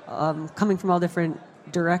 coming from all different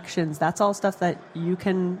directions. That's all stuff that you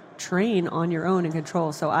can train on your own and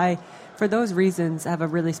control. So I, for those reasons, have a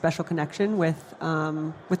really special connection with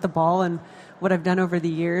the ball and what I've done over the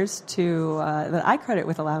years that I credit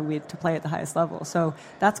with allowing me to play at the highest level. So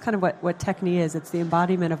that's kind of what Techni is. It's the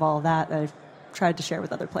embodiment of all that I've tried to share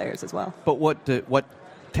with other players as well. But what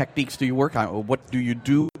techniques do you work on? What do you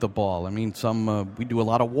do with the ball? I mean, we do a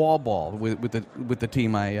lot of wall ball with the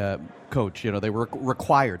team I coach. They were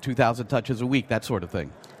required 2,000 touches a week, that sort of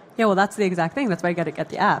thing. Yeah, well, that's the exact thing. That's why you got to get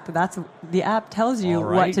the app. The app tells you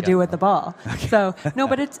what to do with the ball. Okay. So no,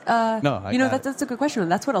 but it's that's a good question.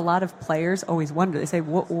 That's what a lot of players always wonder. They say,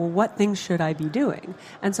 what things should I be doing?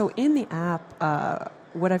 And so in the app,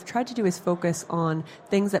 what I've tried to do is focus on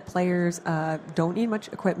things that players don't need much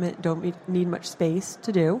equipment, don't need much space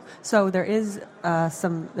to do. So there's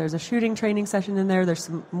a shooting training session in there. There's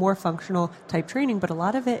some more functional type training, but a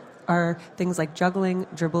lot of it are things like juggling,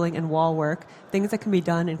 dribbling, and wall work, things that can be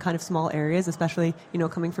done in kind of small areas, especially,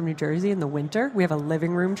 coming from New Jersey in the winter. We have a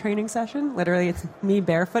living room training session. Literally, it's me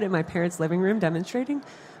barefoot in my parents' living room demonstrating.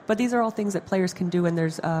 But these are all things that players can do, and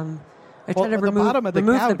there's... I try to remove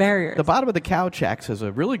the barriers. The bottom of the couch acts as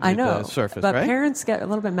a really good surface, but right? Parents get a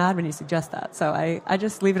little bit mad when you suggest that. So I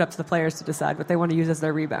just leave it up to the players to decide what they want to use as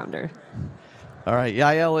their rebounder. All right,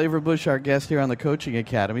 Yael Averbuch, our guest here on the Coaching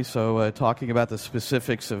Academy. So talking about the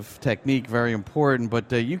specifics of technique, very important.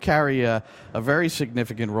 But you carry a very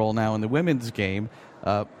significant role now in the women's game.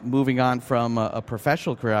 Moving on from a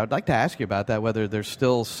professional career, I'd like to ask you about that, whether there's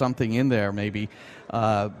still something in there maybe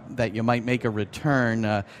that you might make a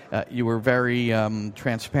return. You were very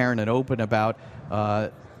transparent and open about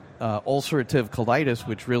ulcerative colitis,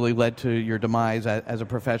 which really led to your demise as a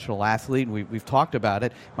professional athlete. And we've talked about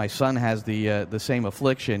it. My son has the same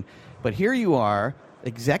affliction. But here you are,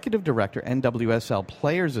 Executive Director, NWSL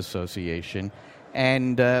Players Association,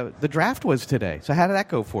 and the draft was today. So how did that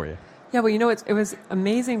go for you? Yeah, well, it was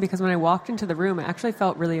amazing because when I walked into the room, I actually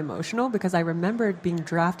felt really emotional because I remembered being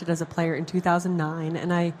drafted as a player in 2009,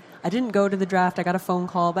 and I didn't go to the draft. I got a phone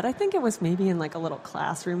call, but I think it was maybe in like a little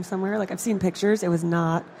classroom somewhere. Like I've seen pictures. It was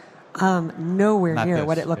not nowhere near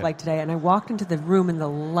what it looked like today. And I walked into the room and the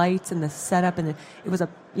lights and the setup, and it was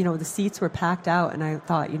the seats were packed out, and I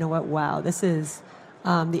thought, wow, this is...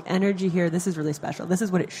 the energy here, this is really special. This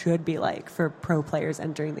is what it should be like for pro players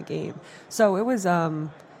entering the game. So it was...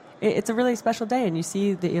 It's a really special day, and you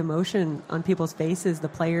see the emotion on people's faces, the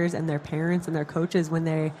players and their parents and their coaches, when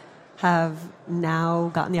they have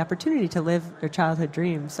now gotten the opportunity to live their childhood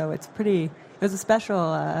dreams. So it was a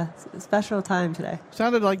special time today.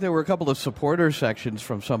 Sounded like there were a couple of supporter sections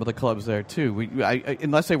from some of the clubs there too.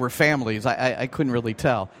 Unless they were families, I couldn't really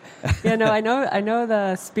tell. Yeah, no, I know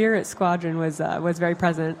the Spirit Squadron was very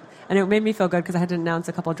present. And it made me feel good because I had to announce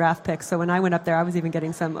a couple draft picks. So when I went up there, I was even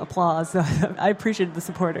getting some applause. So I appreciated the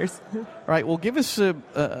supporters. All right. Well, give us an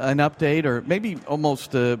update, or maybe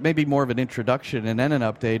maybe more of an introduction and then an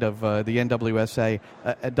update of the NWSL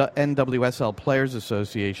Players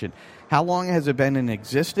Association. How long has it been in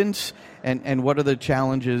existence, and what are the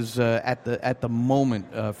challenges at the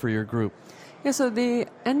moment for your group? Yeah, so the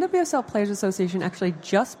NWSL Players Association actually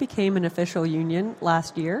just became an official union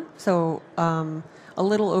last year. So a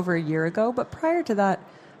little over a year ago. But prior to that,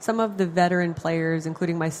 some of the veteran players,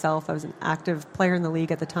 including myself, I was an active player in the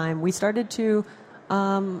league at the time, we started to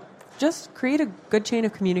just create a good chain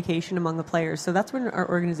of communication among the players. So that's when our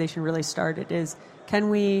organization really started, is can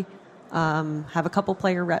we have a couple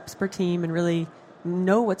player reps per team and really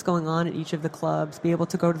know what's going on at each of the clubs, be able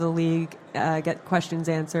to go to the league, get questions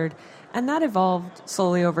answered. And that evolved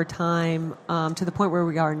slowly over time to the point where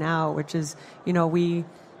we are now, which is, we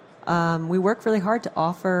work really hard to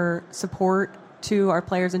offer support to our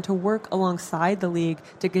players and to work alongside the league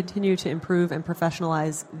to continue to improve and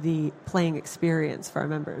professionalize the playing experience for our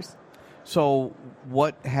members. So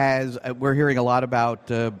we're hearing a lot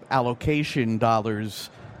about allocation dollars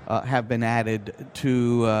have been added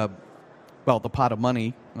to, the pot of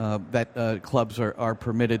money that clubs are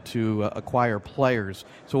permitted to acquire players.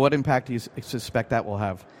 So what impact do you suspect that will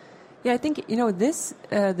have? Yeah, I think, this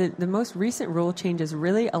the most recent rule changes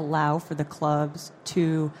really allow for the clubs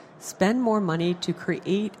to spend more money to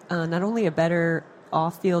create not only a better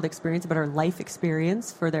off-field experience, a better life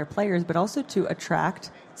experience for their players, but also to attract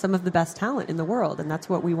some of the best talent in the world, and that's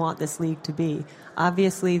what we want this league to be.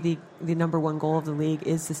 Obviously, the number one goal of the league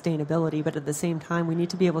is sustainability, but at the same time, we need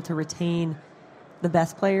to be able to retain the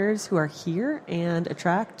best players who are here and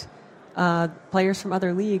attract players from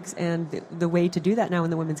other leagues, and the way to do that now in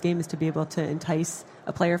the women's game is to be able to entice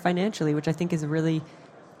a player financially, which I think is a really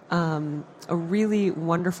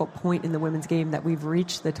wonderful point in the women's game, that we've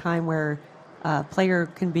reached the time where a player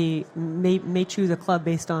may choose a club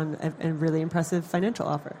based on a really impressive financial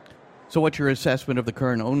offer. So what's your assessment of the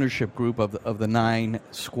current ownership group of the 9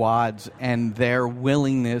 squads and their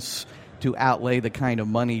willingness to outlay the kind of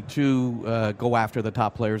money to go after the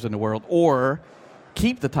top players in the world, or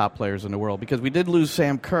keep the top players in the world? Because we did lose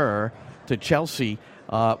Sam Kerr to Chelsea,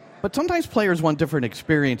 but sometimes players want different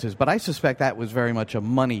experiences, but I suspect that was very much a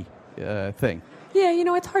money thing. Yeah,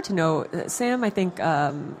 it's hard to know. Sam, I think,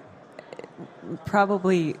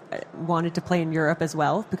 probably wanted to play in Europe as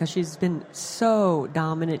well, because she's been so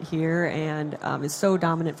dominant here and is so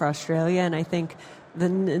dominant for Australia, and I think the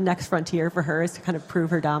next frontier for her is to kind of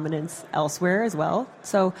prove her dominance elsewhere as well.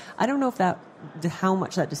 So I don't know how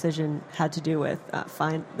much that decision had to do with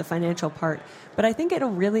the financial part, but I think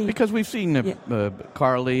it'll really... Because we've seen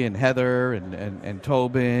Carly and Heather and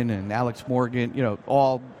Tobin and Alex Morgan,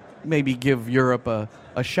 all maybe give Europe a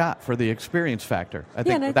shot for the experience factor. I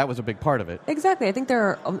think that was a big part of it. Exactly. I think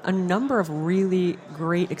there are a number of really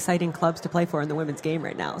great, exciting clubs to play for in the women's game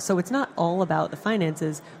right now. So it's not all about the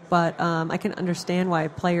finances, but I can understand why a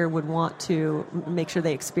player would want to make sure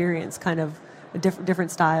they experience kind of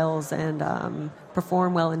different styles and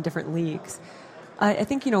perform well in different leagues. I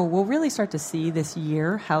think, we'll really start to see this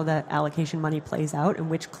year how that allocation money plays out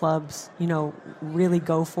and which clubs, really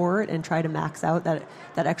go for it and try to max out that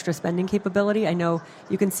extra spending capability. I know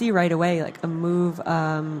you can see right away, like a move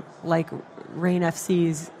like Reign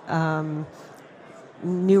FC's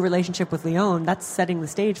new relationship with Lyon, that's setting the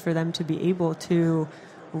stage for them to be able to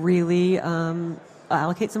really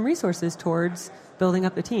allocate some resources towards building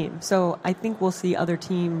up the team. So I think we'll see other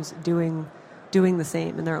teams doing the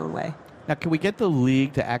same in their own way. Now, can we get the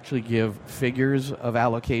league to actually give figures of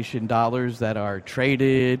allocation dollars that are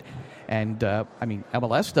traded? And,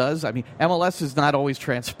 MLS does. MLS is not always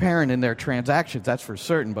transparent in their transactions, that's for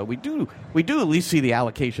certain, but we do at least see the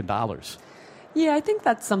allocation dollars. Yeah, I think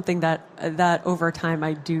that's something that over time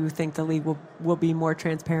I do think the league will be more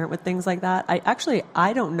transparent with things like that.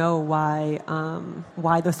 I don't know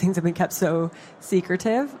why those things have been kept so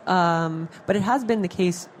secretive, but it has been the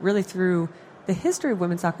case really through the history of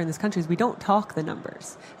women's soccer in this country. Is we don't talk the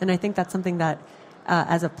numbers, and I think that's something that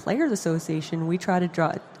as a players association we try to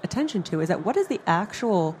draw attention to, is that what is the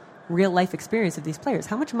actual real life experience of these players?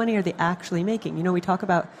 How much money are they actually making? We talk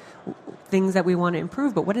about things that we want to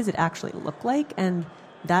improve, but what does it actually look like? And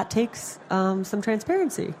that takes some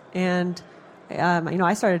transparency. And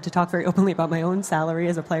I started to talk very openly about my own salary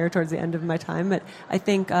as a player towards the end of my time, but I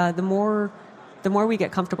think the more we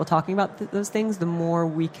get comfortable talking about those things, the more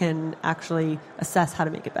we can actually assess how to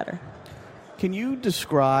make it better. Can you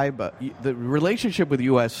describe the relationship with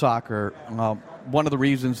U.S. soccer? One of the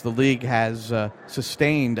reasons the league has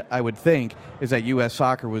sustained, I would think, is that U.S.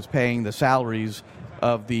 soccer was paying the salaries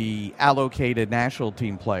of the allocated national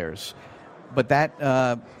team players. But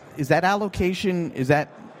has that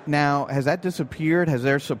disappeared? Has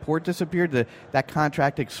their support disappeared? That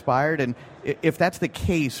contract expired? And if that's the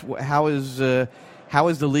case, how is the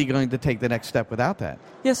league going to take the next step without that?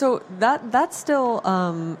 Yeah, so that's still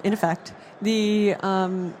in effect. The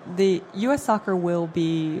U.S. soccer will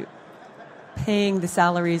be paying the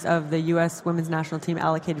salaries of the U.S. women's national team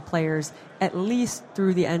allocated players at least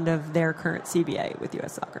through the end of their current CBA with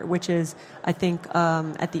U.S. soccer, which is, I think,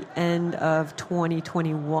 at the end of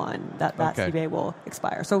 2021 that Okay. CBA will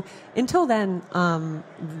expire. So until then,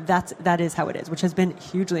 that is how it is, which has been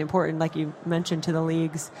hugely important, like you mentioned, to the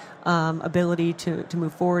league's ability to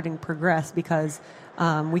move forward and progress, because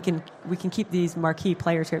we can keep these marquee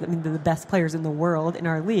players here. I mean, they're the best players in the world in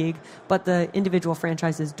our league, but the individual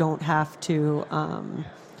franchises don't have to,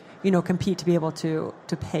 compete to be able to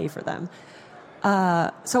pay for them.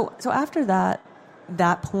 So after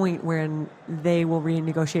that point when they will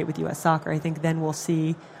renegotiate with U.S. Soccer, I think then we'll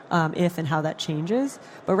see if and how that changes.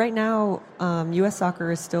 But right now, U.S.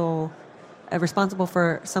 Soccer is still responsible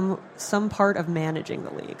for some part of managing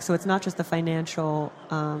the league. So it's not just the financial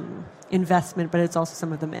investment, but it's also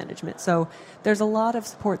some of the management. So there's a lot of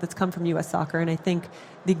support that's come from U.S. Soccer, and I think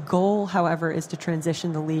the goal, however, is to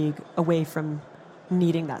transition the league away from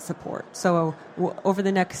needing that support. So over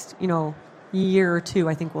the next, year or two,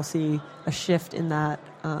 I think we'll see a shift in that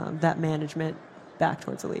management back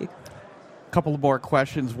towards the league. A couple more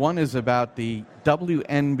questions. One is about the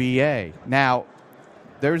WNBA. Now,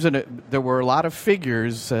 there were a lot of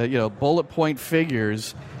figures, bullet point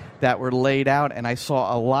figures that were laid out, and I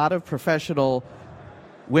saw a lot of professional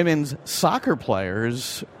women's soccer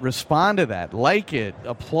players respond to that, like it,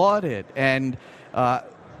 applaud it, and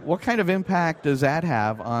what kind of impact does that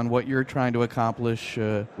have on what you're trying to accomplish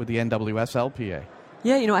with the NWSLPA?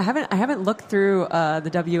 Yeah, I haven't looked through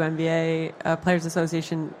the WNBA Players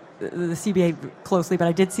Association, the CBA closely, but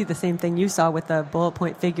I did see the same thing you saw with the bullet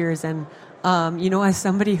point figures, and as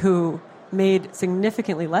somebody who made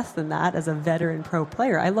significantly less than that as a veteran pro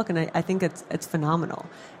player, I look and I think it's phenomenal.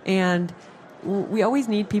 And we always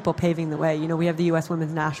need people paving the way. We have the U.S.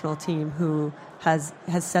 women's national team who has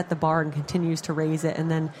set the bar and continues to raise it. And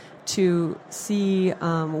then to see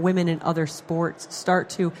women in other sports start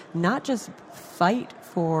to not just fight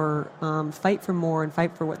for more and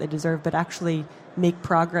fight for what they deserve, but actually make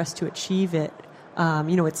progress to achieve it.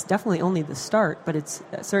 It's definitely only the start, but it's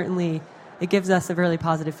certainly... It gives us a really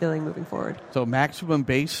positive feeling moving forward. So maximum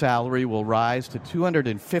base salary will rise to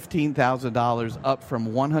 $215,000, up from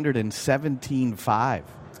 $117,500.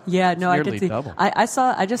 Yeah, no, I did see. Double. I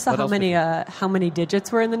just saw how many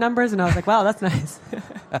digits were in the numbers, and I was like, wow, that's nice.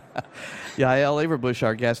 Yeah, Yael Averbuch,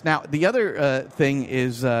 our guest. Now, the other thing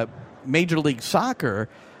is Major League Soccer.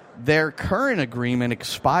 Their current agreement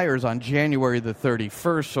expires on January the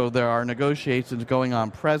 31st, so there are negotiations going on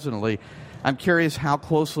presently. I'm curious how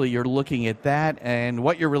closely you're looking at that and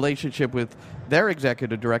what your relationship with their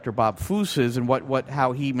executive director, Bob Foose, is, and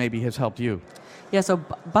how he maybe has helped you. Yeah, so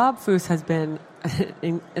Bob Foose has been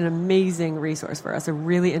an amazing resource for us, a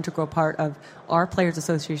really integral part of our Players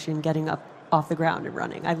Association getting up off the ground and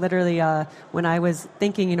running. I literally, when I was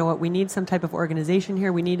thinking, we need some type of organization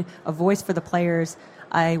here, we need a voice for the players,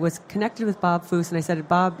 I was connected with Bob Foose, and I said,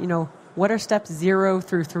 Bob, what are steps 0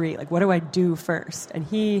 through 3? Like, what do I do first? And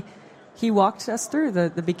he walked us through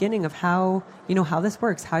the beginning of how this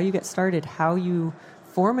works, how you get started, how you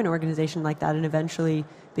form an organization like that and eventually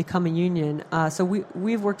become a union. So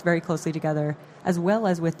we've worked very closely together, as well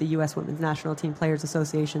as with the U.S. Women's National Team Players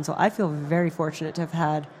Association. So I feel very fortunate to have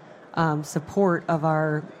had support of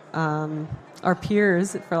our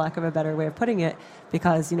peers, for lack of a better way of putting it,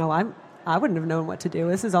 because I wouldn't have known what to do.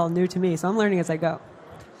 This is all new to me, so I'm learning as I go.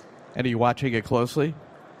 And are you watching it closely,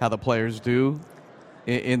 how the players do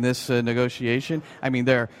in this negotiation? I mean,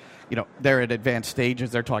 they're at advanced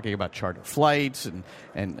stages. They're talking about charter flights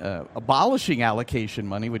and abolishing allocation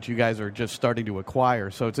money, which you guys are just starting to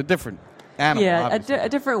acquire. So it's a different animal. Yeah, a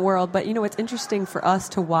different world. But it's interesting for us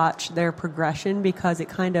to watch their progression, because it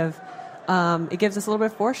kind of it gives us a little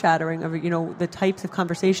bit of foreshadowing of the types of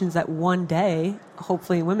conversations that one day,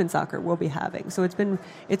 hopefully in women's soccer, we'll be having. So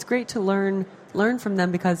it's great to learn from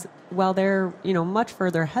them, because while they're much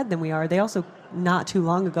further ahead than we are, they also not too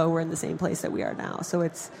long ago were in the same place that we are now. So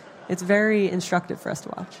it's very instructive for us to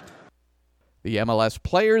watch. The MLS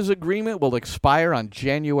Players Agreement will expire on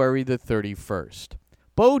January the 31st.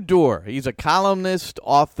 Bo Duer, he's a columnist,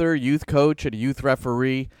 author, youth coach, and a youth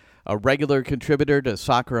referee, a regular contributor to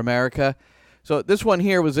Soccer America. So this one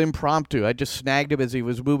here was impromptu. I just snagged him as he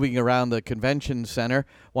was moving around the convention center.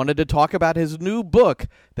 Wanted to talk about his new book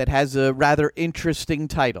that has a rather interesting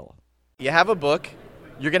title. You have a book.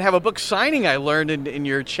 You're going to have a book signing, I learned in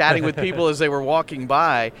your chatting with people as they were walking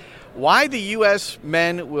by. Why the U.S.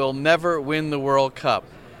 men will never win the World Cup.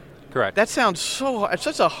 Correct. That sounds it's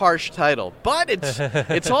such a harsh title, but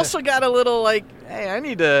it's also got a little like, hey, I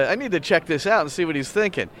need to check this out and see what he's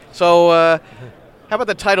thinking. So how about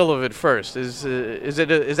the title of it first? Is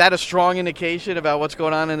that a strong indication about what's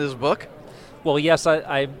going on in this book? Well, yes,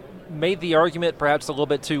 I made the argument perhaps a little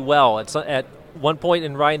bit too well. It's at one point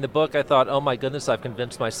in writing the book, I thought, oh my goodness, I've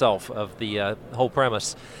convinced myself of the whole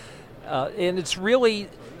premise. And it's really,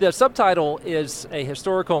 the subtitle is a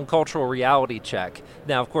historical and cultural reality check.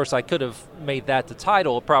 Now, of course, I could have made that the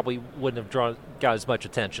title. It probably wouldn't have got as much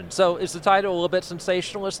attention. So is the title a little bit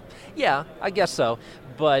sensationalist? Yeah, I guess so.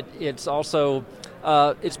 But it's also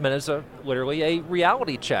it's meant as literally a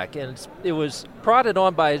reality check. And it was prodded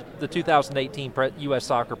on by the 2018 U.S.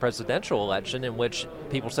 soccer presidential election, in which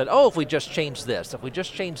people said, oh, if we just change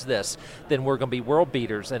this, then we're going to be world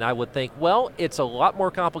beaters. And I would think, well, it's a lot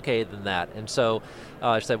more complicated than that. And so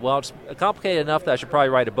I said, well, it's complicated enough that I should probably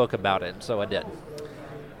write a book about it. And so I did.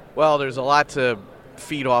 Well, there's a lot to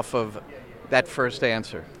feed off of that first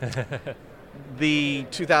answer. The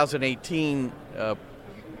 2018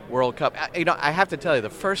 World Cup, I have to tell you, the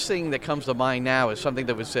first thing that comes to mind now is something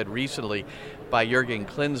that was said recently by Jurgen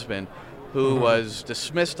Klinsmann, who was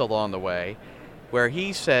dismissed along the way, where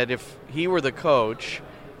he said if he were the coach,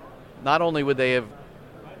 not only would they have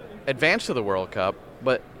advanced to the World Cup,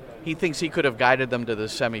 but he thinks he could have guided them to the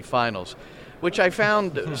semifinals, which I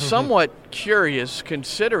found somewhat curious,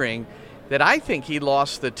 considering that I think he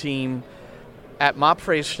lost the team at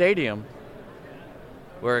Mapfre Stadium,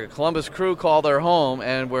 where Columbus Crew call their home,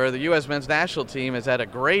 and where the U.S. men's national team is at a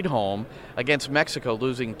great home against Mexico,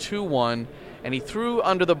 losing 2-1. And he threw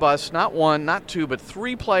under the bus not one, not two, but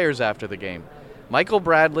three players after the game: Michael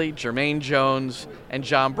Bradley, Jermaine Jones, and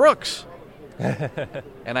John Brooks.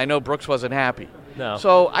 And I know Brooks wasn't happy. No.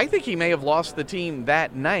 So I think he may have lost the team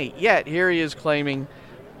that night, yet here he is claiming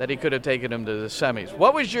that he could have taken him to the semis.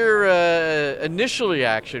 What was your initial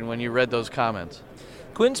reaction when you read those comments?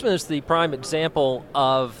 Klinsmann is the prime example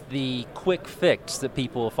of the quick fix that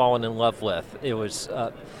people have fallen in love with. It was,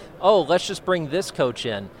 let's just bring this coach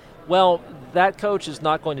in. Well, that coach is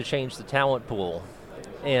not going to change the talent pool.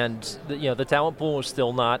 And the talent pool is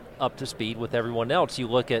still not up to speed with everyone else. You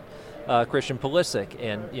look at Christian Pulisic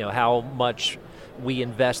and how much we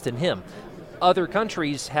invest in him. Other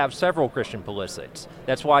countries have several Christian Pulisics.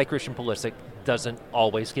 That's why Christian Pulisic doesn't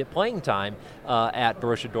always get playing time at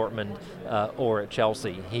Borussia Dortmund or at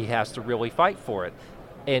Chelsea. He has to really fight for it.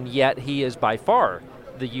 And yet he is by far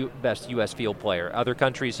the best U.S. field player. Other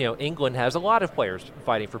countries, England has a lot of players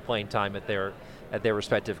fighting for playing time at their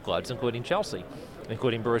respective clubs, including Chelsea,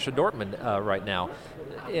 including Borussia Dortmund right now.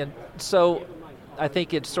 And so I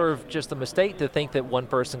think it's sort of just a mistake to think that one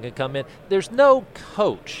person can come in. There's no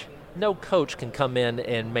coach can come in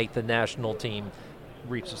and make the national team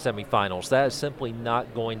reach the semifinals. That is simply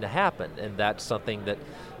not going to happen, and that's something that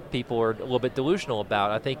people are a little bit delusional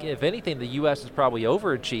about. I think, if anything, the U.S. has probably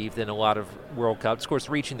overachieved in a lot of World Cups. Of course,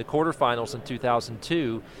 reaching the quarterfinals in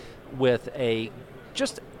 2002 with a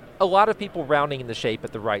lot of people rounding in the shape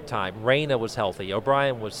at the right time. Reina was healthy.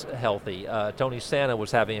 O'Brien was healthy. Tony Santa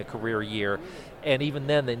was having a career year. And even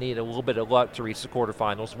then, they needed a little bit of luck to reach the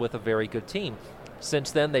quarterfinals with a very good team.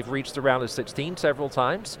 Since then, they've reached the round of 16 several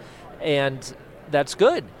times, and that's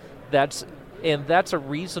good. That's a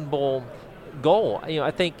reasonable goal.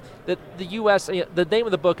 I think that the U.S. The name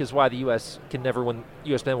of the book is why the U.S.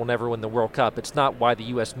 U.S. men will never win the World Cup. It's not why the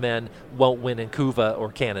U.S. men won't win in Cuba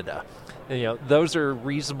or Canada. Those are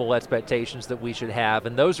reasonable expectations that we should have,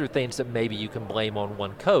 and those are things that maybe you can blame on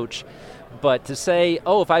one coach. But to say,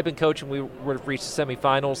 if I'd been coaching, we would have reached the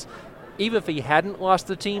semifinals, even if he hadn't lost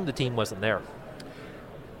the team wasn't there.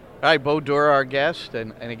 All right, Bo Dura, our guest,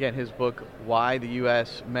 and again, his book, Why the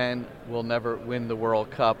U.S. Men Will Never Win the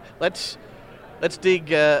World Cup. Let's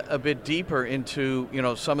dig a bit deeper into,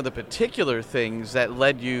 some of the particular things that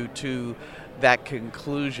led you to that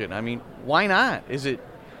conclusion. I mean, why not? Is it,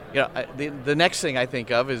 the next thing I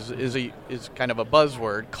think of is kind of a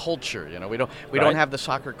buzzword, culture. We don't have the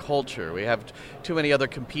soccer culture. We have too many other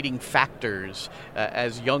competing factors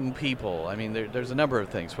as young people. I mean, there's a number of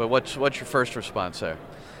things. But what's your first response there?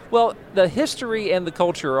 Well, the history and the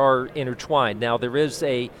culture are intertwined. Now, there is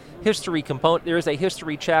a history component. There is a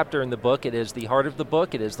history chapter in the book. It is the heart of the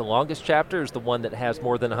book. It is the longest chapter. It's the one that has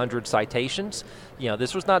more than 100 citations.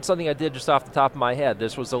 This was not something I did just off the top of my head.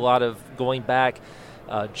 This was a lot of going back,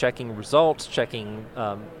 checking results, checking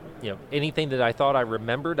anything that I thought I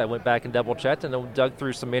remembered. I went back and double-checked and dug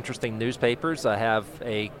through some interesting newspapers. I have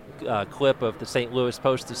a clip of the St. Louis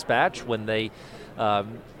Post-Dispatch when they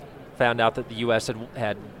found out that the U.S.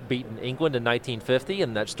 had beaten England in 1950,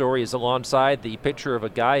 and that story is alongside the picture of a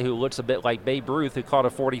guy who looks a bit like Babe Ruth who caught a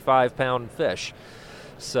 45-pound fish.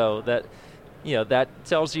 So that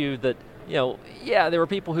tells you that there were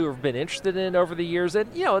people who have been interested in it over the years,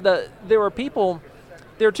 and there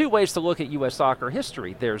are two ways to look at U.S. soccer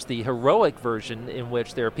history. There's the heroic version, in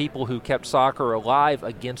which there are people who kept soccer alive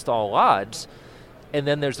against all odds. And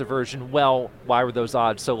then there's the version, why were those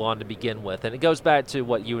odds so long to begin with? And it goes back to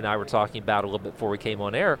what you and I were talking about a little bit before we came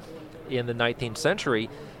on air. In the 19th century,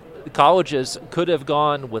 the colleges could have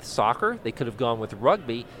gone with soccer, they could have gone with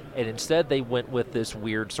rugby, and instead they went with this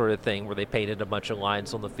weird sort of thing where they painted a bunch of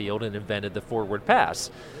lines on the field and invented the forward pass.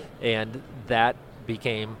 And that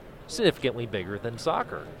became significantly bigger than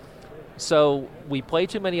soccer. So we play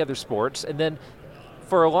too many other sports, and then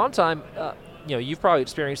for a long time, you've probably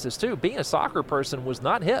experienced this too, being a soccer person was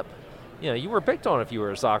not hip. You were picked on if you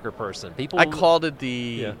were a soccer person. I called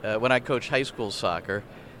it when I coached high school soccer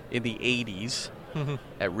in the 80s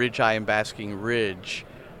at Ridgeye and Basking Ridge.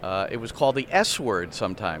 It was called the S word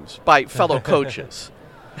sometimes by fellow coaches.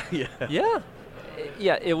 Yeah,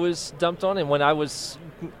 it was dumped on. And when I was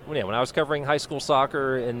covering high school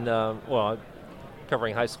soccer and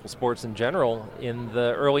covering high school sports in general in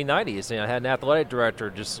the early 90s, I had an athletic director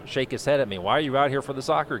just shake his head at me. Why are you out here for the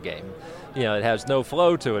soccer game? It has no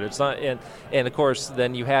flow to it. It's not, and of course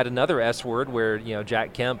then you had another S word where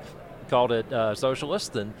Jack Kemp called it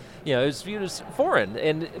socialist, and it was viewed as foreign.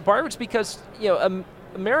 And part of it's because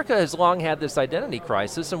America has long had this identity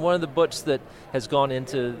crisis, and one of the books that has gone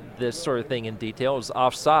into this sort of thing in detail is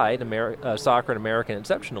Offside, Soccer and American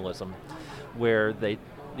Exceptionalism, where the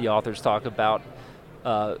authors talk about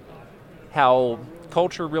how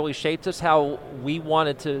culture really shaped us, how we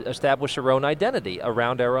wanted to establish our own identity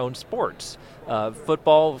around our own sports.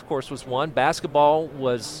 Football, of course, was one. Basketball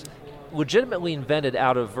was legitimately invented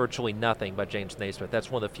out of virtually nothing by James Naismith. That's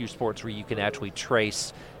one of the few sports where you can actually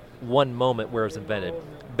trace one moment where it was invented.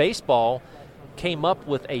 Baseball came up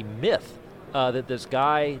with a myth that this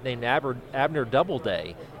guy named Abner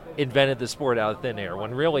Doubleday invented the sport out of thin air,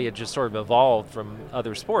 when really it just sort of evolved from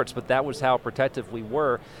other sports. But that was how protective we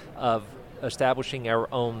were of establishing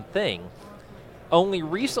our own thing. Only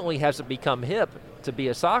recently has it become hip to be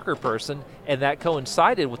a soccer person, and that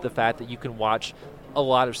coincided with the fact that you can watch a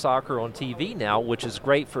lot of soccer on TV now, which is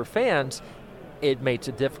great for fans. It makes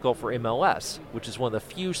it difficult for MLS, which is one of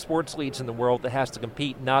the few sports leagues in the world that has to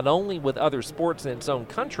compete not only with other sports in its own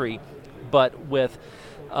country, but with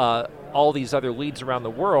all these other leagues around the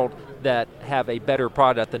world that have a better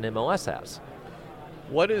product than MLS has.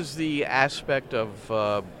 What is the aspect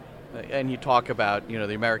of, and you talk about,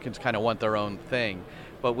 the Americans kind of want their own thing,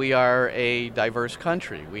 but we are a diverse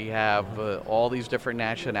country. We have all these different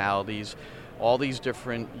nationalities, all these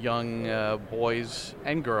different young boys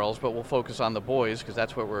and girls, but we'll focus on the boys because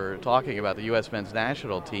that's what we're talking about, the U.S. men's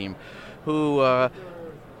national team, who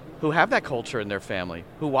have that culture in their family,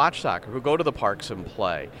 who watch soccer, who go to the parks and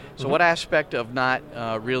play. So what aspect of not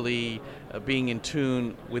really being in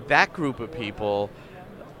tune with that group of people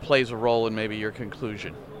plays a role in maybe your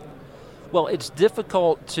conclusion? Well, it's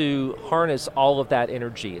difficult to harness all of that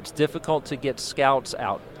energy. It's difficult to get scouts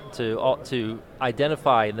out to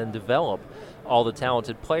identify and then develop all the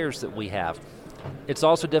talented players that we have. It's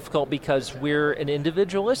also difficult because we're an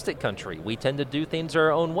individualistic country. We tend to do things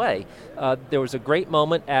our own way. There was a great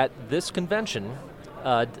moment at this convention,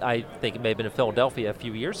 I think it may have been in Philadelphia a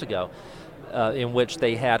few years ago, in which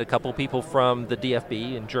they had a couple people from the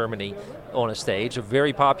DFB in Germany on a stage, a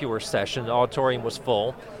very popular session. The auditorium was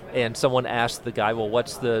full, and someone asked the guy, well,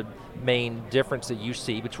 what's the main difference that you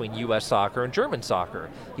see between U.S. soccer and German soccer?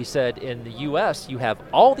 He said, in the U.S., you have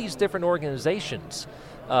all these different organizations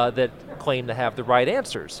that claim to have the right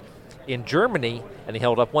answers. In Germany, and he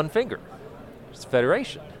held up one finger, it's the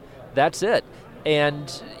Federation. That's it. And,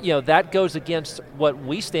 that goes against what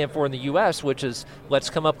we stand for in the U.S., which is let's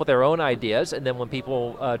come up with our own ideas, and then when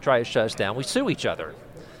people try to shut us down, we sue each other.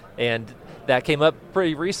 And that came up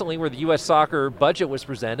pretty recently where the U.S. soccer budget was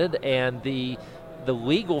presented, and the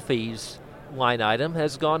legal fees line item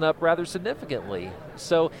has gone up rather significantly.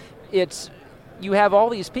 So you have all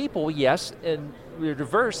these people, yes, and we're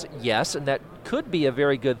diverse, yes, and that could be a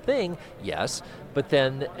very good thing, yes, but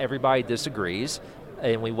then everybody disagrees,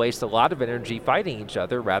 and we waste a lot of energy fighting each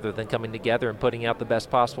other rather than coming together and putting out the best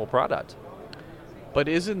possible product. But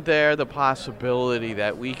isn't there the possibility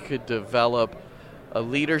that we could develop a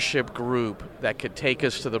leadership group that could take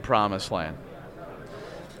us to the promised land?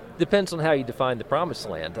 Depends on how you define the promised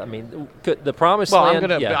land. I mean, the promised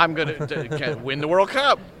land... I'm gonna win the World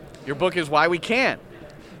Cup. Your book is Why We Can't.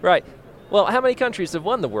 Right. Well, how many countries have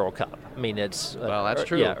won the World Cup? I mean, it's... well, that's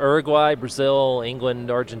true. Yeah, Uruguay, Brazil, England,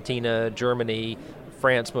 Argentina, Germany,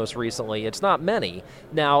 France most recently. It's not many.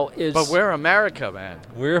 Now, But we're America, man.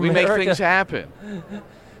 We make things happen.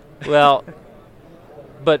 Well,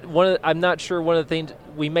 but I'm not sure one of the things...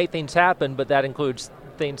 We make things happen, but that includes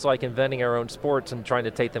things like inventing our own sports and trying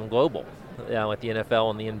to take them global. Like the NFL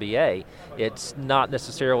and the NBA. It's not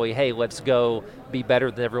necessarily, hey, let's go be better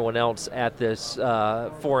than everyone else at this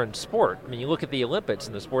foreign sport. I mean, you look at the Olympics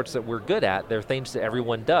and the sports that we're good at, they're things that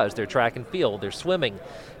everyone does. They're track and field, they're swimming.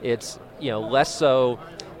 It's, less so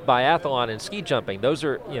biathlon and ski jumping. Those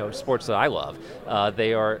are, sports that I love.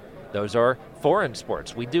 Those are foreign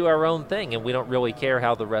sports. We do our own thing, and we don't really care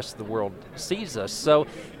how the rest of the world sees us. So,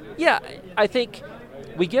 yeah, I think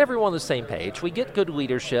we get everyone on the same page, we get good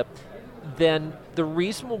leadership, then the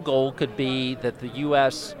reasonable goal could be that the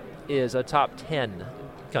U.S. is a top 10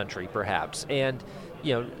 country, perhaps. And,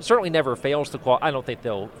 certainly never fails to qualify. I don't think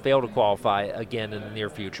they'll fail to qualify again in the near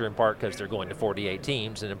future, in part because they're going to 48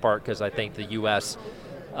 teams, and in part because I think the U.S.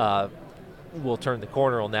 Will turn the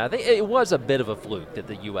corner on that. It was a bit of a fluke that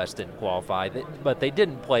the U.S. didn't qualify, but they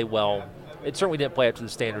didn't play well. It certainly didn't play up to the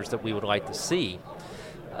standards that we would like to see.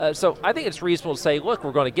 So I think it's reasonable to say, look,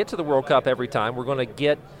 we're going to get to the World Cup every time. We're going to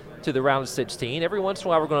get to the round of 16. Every once in a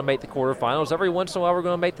while we're going to make the quarterfinals. Every once in a while we're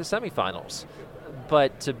going to make the semifinals.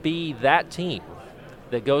 But to be that team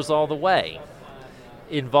that goes all the way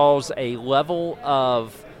involves a level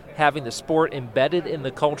of having the sport embedded in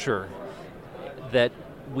the culture that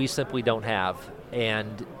we simply don't have,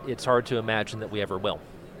 and it's hard to imagine that we ever will.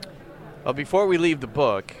 Well, before we leave the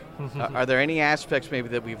book, are there any aspects maybe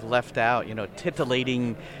that we've left out,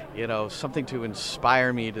 titillating, something to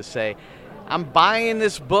inspire me to say, I'm buying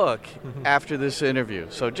this book after this interview?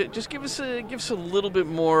 So just give us a little bit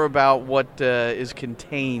more about what is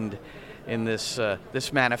contained in this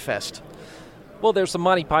manifest. Well, there's some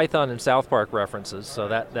Monty Python and South Park references, so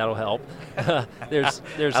that'll help. There's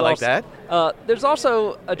I like that. There's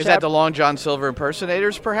also a Is that the Long John Silver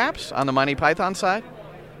impersonators, perhaps, on the Monty Python side?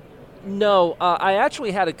 No, I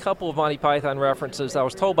actually had a couple of Monty Python references. I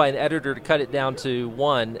was told by an editor to cut it down to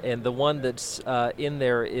one, and the one that's in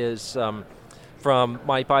there is from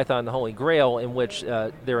Monty Python and the Holy Grail, in which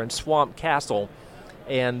they're in Swamp Castle,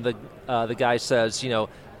 and the guy says,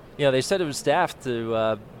 they said it was daft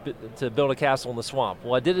to build a castle in the swamp.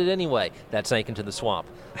 Well, I did it anyway. That sank into the swamp.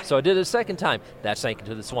 So I did it a second time. That sank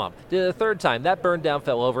into the swamp. Did it a third time. That burned down,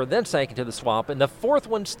 fell over, then sank into the swamp. And the fourth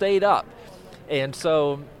one stayed up. And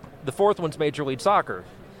so the fourth one's Major League Soccer.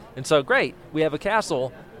 And so, great, we have a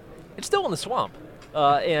castle. It's still in the swamp.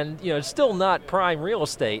 And, it's still not prime real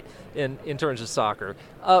estate in terms of soccer.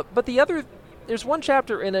 But there's one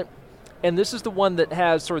chapter in it, and this is the one that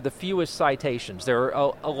has sort of the fewest citations. There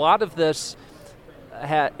are a lot of this.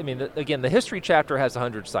 Again, the history chapter has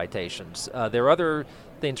 100 citations. There are other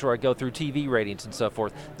things where I go through TV ratings and so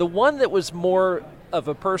forth. The one that was more of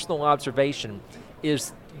a personal observation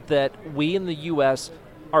is that we in the U.S.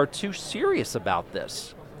 are too serious about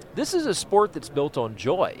this. This is a sport that's built on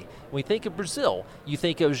joy. When we think of Brazil, you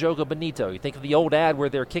think of Jogo Bonito. You think of the old ad where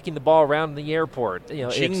they're kicking the ball around in the airport.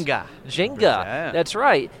 Ginga. Yeah. That's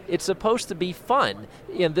right. It's supposed to be fun.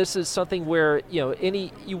 And this is something where,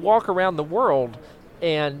 you walk around the world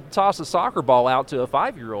and toss a soccer ball out to a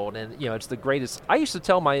 5-year-old, and, it's the greatest. I used to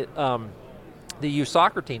tell my the youth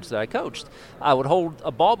soccer teams that I coached, I would hold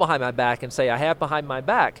a ball behind my back and say, I have behind my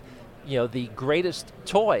back, the greatest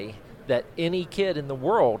toy that any kid in the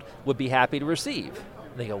world would be happy to receive.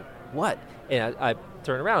 And they go, what? And I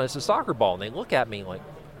turn around, it's a soccer ball, and they look at me like,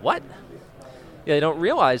 what? They don't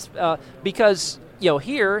realize, because,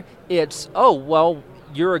 here it's, oh, well,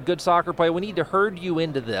 you're a good soccer player. We need to herd you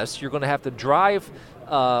into this. You're going to have to drive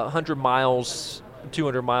 100 miles,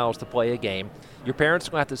 200 miles to play a game. Your parents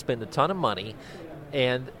are going to have to spend a ton of money,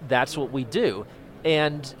 and that's what we do.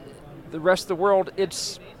 And the rest of the world,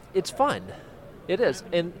 it's fun. It is.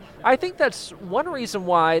 And I think that's one reason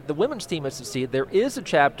why the women's team has succeeded. There is a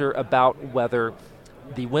chapter about whether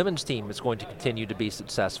the women's team is going to continue to be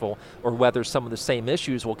successful or whether some of the same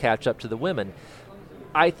issues will catch up to the women.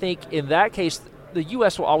 I think in that case, the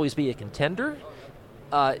U.S. will always be a contender.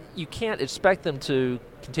 You can't expect them to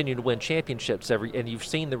continue to win championships and you've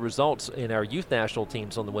seen the results in our youth national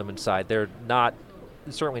teams on the women's side. They're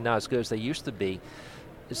certainly not as good as they used to be.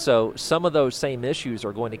 So some of those same issues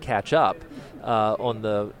are going to catch up on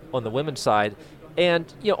the women's side,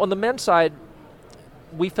 and on the men's side,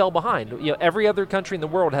 we fell behind. Every other country in the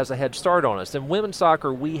world has a head start on us. In women's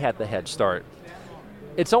soccer, we had the head start.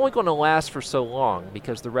 It's only going to last for so long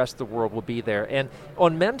because the rest of the world will be there. And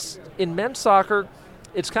in men's soccer,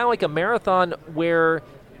 it's kind of like a marathon where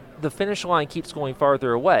the finish line keeps going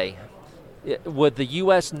farther away. Would the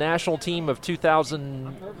U.S. national team of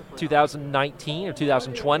 2019 or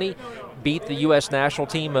 2020 beat the U.S. national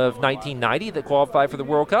team of 1990 that qualified for the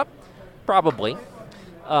World Cup? Probably.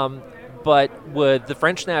 But would the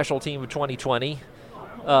French national team of 2020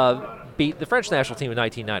 beat the French national team of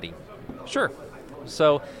 1990? Sure.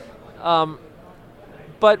 So,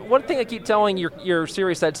 but one thing I keep telling your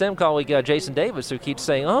SiriusXM colleague Jason Davis, who keeps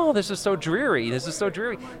saying, "Oh, this is so dreary. This is so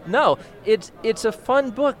dreary." No, it's a fun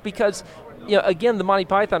book because, again, the Monty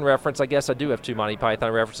Python reference. I guess I do have 2 Monty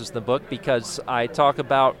Python references in the book because I talk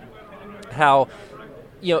about how,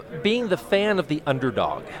 being the fan of the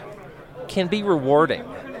underdog can be rewarding.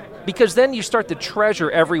 Because then you start to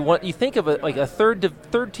treasure everyone. You think of it like a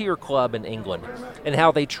third-tier club in England and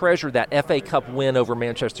how they treasure that FA Cup win over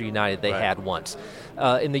Manchester United they had once.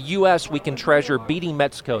 In the U.S., we can treasure beating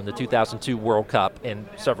Mexico in the 2002 World Cup and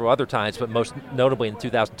several other times, but most notably in the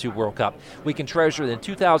 2002 World Cup. We can treasure that in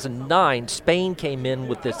 2009, Spain came in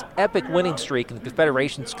with this epic winning streak in the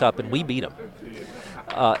Confederations Cup, and we beat them.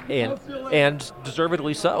 And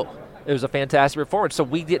deservedly so. It was a fantastic performance. So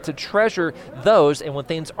we get to treasure those, and when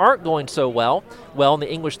things aren't going so well, in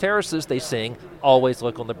the English terraces they sing, always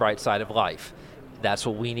look on the bright side of life. That's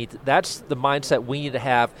what we need. That's the mindset we need to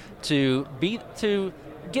have to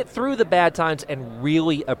get through the bad times and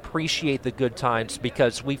really appreciate the good times,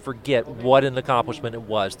 because we forget what an accomplishment it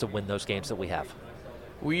was to win those games that we have.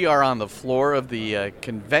 We are on the floor of the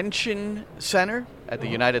Convention Center at the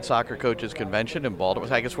United Soccer Coaches Convention in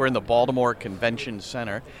Baltimore. I guess we're in the Baltimore Convention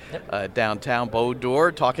Center, downtown. Bo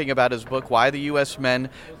Dorr talking about his book, Why the U.S.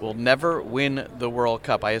 Men Will Never Win the World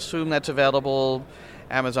Cup. I assume that's available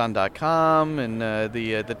Amazon.com and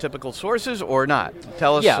the typical sources, or not?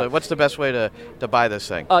 Tell us what's the best way to buy this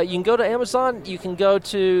thing? You can go to Amazon. You can go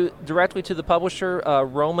directly to the publisher,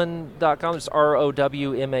 Roman.com. It's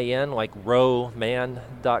ROWMAN, like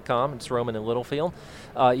Roman.com. It's Roman in Littlefield.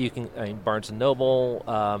 You can Barnes & Noble,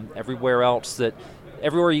 everywhere else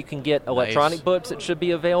everywhere you can get electronic books, it should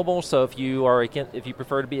be available. So if you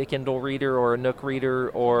prefer to be a Kindle reader or a Nook reader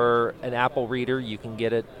or an Apple reader, you can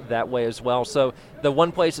get it that way as well. So the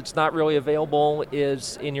one place it's not really available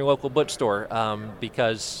is in your local bookstore,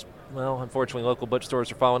 because, well, unfortunately, local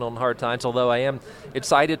bookstores are falling on hard times, although I am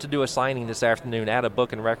excited to do a signing this afternoon at a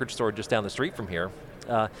book and record store just down the street from here.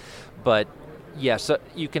 But, yes, so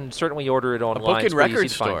you can certainly order it online. A book and record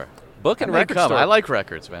store. Book and record store. I like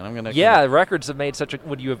records, man. I'm gonna. Yeah, records have made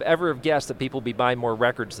would you have ever have guessed that people would be buying more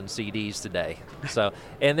records than CDs today? So,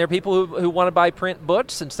 and there are people who want to buy print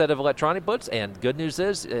books instead of electronic books. And good news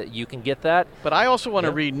is you can get that. But I also want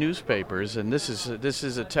to read newspapers, and this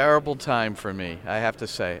is a terrible time for me. I have to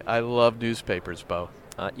say, I love newspapers, Bo.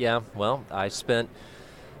 Yeah. Well, I spent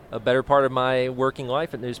a better part of my working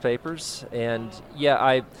life at newspapers, and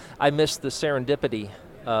I miss the serendipity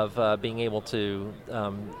of being able to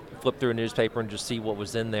flip through a newspaper and just see what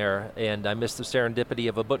was in there, and I miss the serendipity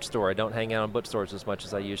of a bookstore. I don't hang out in bookstores as much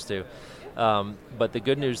as I used to. But the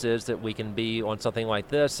good news is that we can be on something like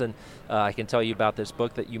this, and I can tell you about this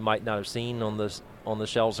book that you might not have seen on the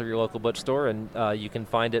shelves of your local bookstore, and you can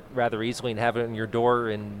find it rather easily and have it on your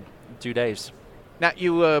door in 2 days. Now,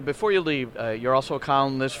 you before you leave, you're also a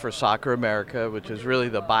columnist for Soccer America, which is really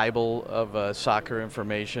the Bible of soccer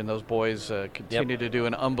information. Those boys continue to do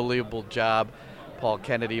an unbelievable job. Paul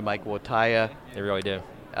Kennedy, Mike Wataya. They really do.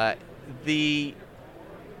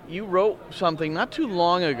 You wrote something not too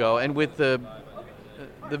long ago, and with the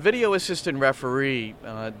video assistant referee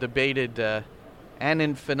debated ad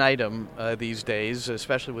infinitum these days,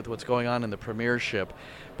 especially with what's going on in the Premiership.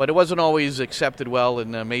 But it wasn't always accepted well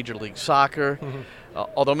in Major League Soccer.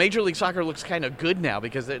 Although Major League Soccer looks kind of good now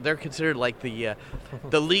because they're considered like the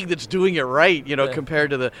league that's doing it right,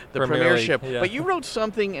 compared to the Premiership. Yeah. But you wrote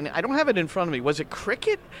something, and I don't have it in front of me. Was it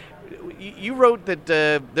cricket? You wrote that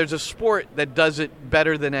there's a sport that does it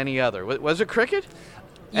better than any other. Was it cricket?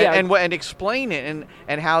 Yeah. And explain it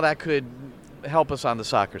and how that could help us on the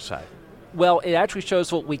soccer side. Well, it actually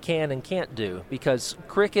shows what we can and can't do, because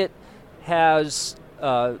cricket has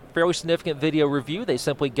fairly significant video review. They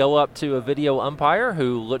simply go up to a video umpire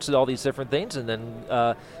who looks at all these different things and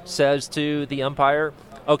then says to the umpire,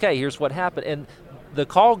 okay, here's what happened. And the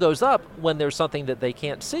call goes up when there's something that they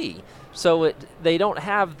can't see. So they don't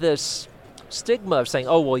have this stigma of saying,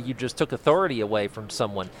 oh, well, you just took authority away from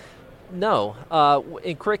someone. No.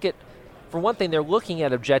 In cricket, for one thing, they're looking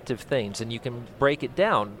at objective things, and you can break it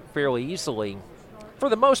down fairly easily. For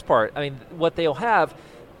the most part, I mean, what they'll have,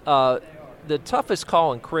 the toughest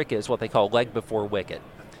call in cricket is what they call leg before wicket.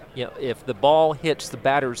 If the ball hits the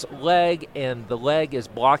batter's leg and the leg is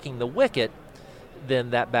blocking the wicket,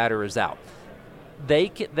 then that batter is out.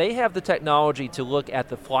 They have the technology to look at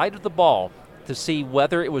the flight of the ball to see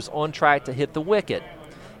whether it was on track to hit the wicket.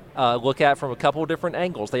 Look at it from a couple of different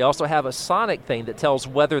angles. They also have a sonic thing that tells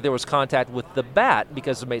whether there was contact with the bat,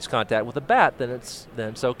 because if it makes contact with the bat, then it's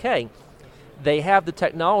okay. They have the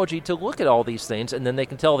technology to look at all these things, and then they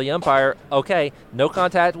can tell the umpire, okay, no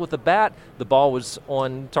contact with the bat, the ball was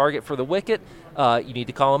on target for the wicket, you need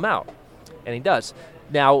to call him out. And he does.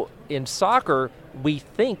 Now, in soccer, we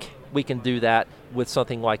think we can do that with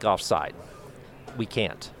something like offside. We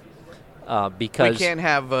can't. Because we can't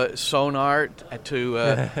have sonar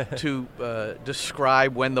to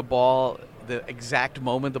describe when the exact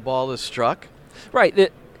moment the ball is struck.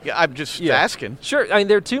 Right. Yeah, I'm just asking. Sure. I mean,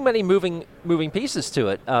 there are too many moving pieces to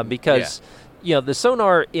it because the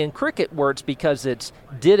sonar in cricket works because it's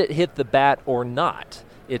did it hit the bat or not.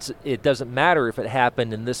 It doesn't matter if it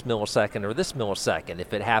happened in this millisecond or this millisecond.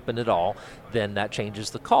 If it happened at all, then that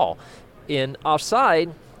changes the call. In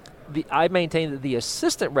offside, I maintain that the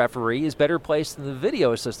assistant referee is better placed than the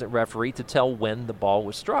video assistant referee to tell when the ball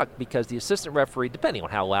was struck, because the assistant referee, depending on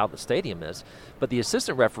how loud the stadium is, but the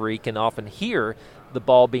assistant referee can often hear the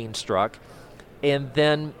ball being struck, and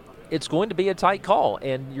then it's going to be a tight call,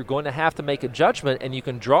 and you're going to have to make a judgment, and you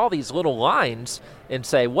can draw these little lines and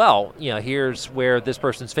say, well, here's where this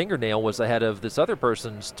person's fingernail was ahead of this other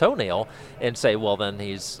person's toenail, and say, well, then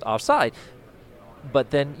he's offside.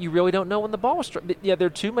 But then you really don't know when the ball was struck. Yeah, there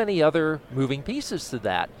are too many other moving pieces to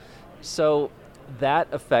that. So that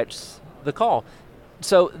affects the call.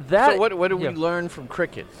 So what do we learn from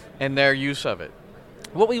cricket and their use of it?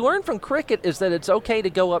 What we learned from cricket is that it's okay to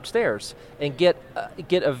go upstairs and get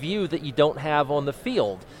a view that you don't have on the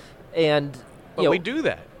field. And we do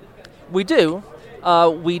that. We do.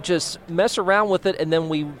 We just mess around with it, and then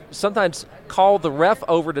we sometimes call the ref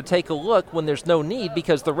over to take a look when there's no need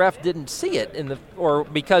because the ref didn't see it or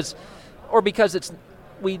because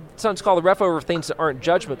we sometimes call the ref over things that aren't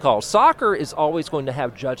judgment calls. Soccer is always going to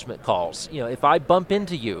have judgment calls. If I bump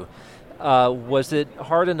into you, was it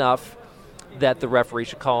hard enough that the referee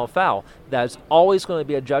should call a foul? That's always going to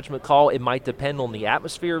be a judgment call. It might depend on the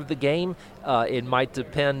atmosphere of the game. It might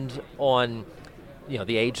depend on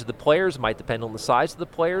the age of the players. It might depend on the size of the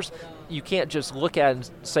players. You can't just look at it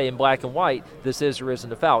and say in black and white, this is or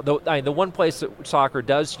isn't a foul. The one place that soccer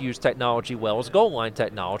does use technology well is goal line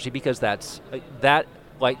technology, because that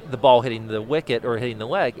like the ball hitting the wicket or hitting the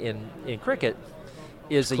leg in cricket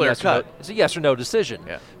is a yes or no decision.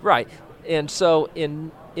 Yeah. Right. And so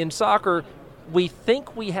in soccer, we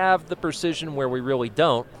think we have the precision where we really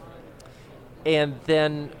don't, and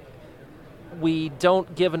then we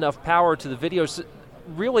don't give enough power to the video.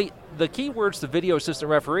 Really, the key words to video assistant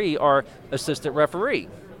referee are assistant referee.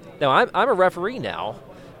 Now, I'm a referee now,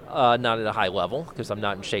 not at a high level because I'm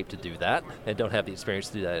not in shape to do that and don't have the experience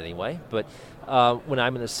to do that anyway. But when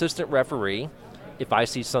I'm an assistant referee, if I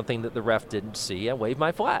see something that the ref didn't see, I wave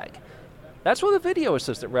my flag. That's what a video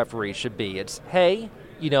assistant referee should be. It's, hey,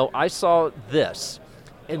 I saw this.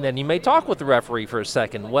 And then you may talk with the referee for a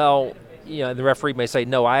second. Well, the referee may say,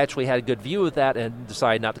 no, I actually had a good view of that and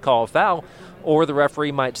decided not to call a foul. Or the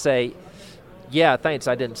referee might say, yeah, thanks,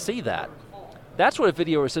 I didn't see that. That's what a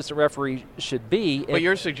video assistant referee should be. But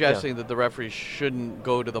you're suggesting that the referee shouldn't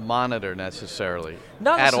go to the monitor necessarily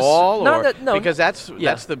at all? No. Because that's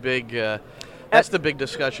the big the big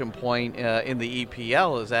discussion point in the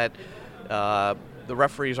EPL is that the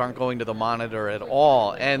referees aren't going to the monitor at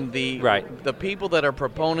all. And the people that are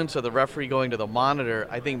proponents of the referee going to the monitor,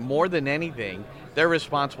 I think more than anything, they're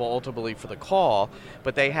responsible ultimately for the call,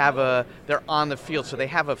 but they're on the field, so they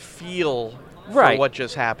have a feel for what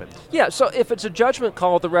just happened. Yeah, so if it's a judgment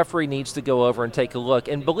call, the referee needs to go over and take a look.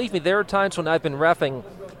 And believe me, there are times when I've been reffing,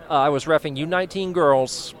 I was reffing U19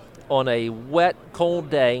 girls on a wet, cold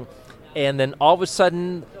day, and then all of a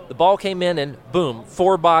sudden the ball came in and boom,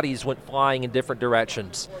 4 bodies went flying in different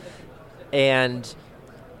directions. And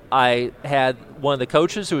I had one of the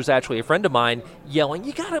coaches, who was actually a friend of mine, yelling,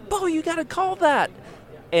 you got to call that.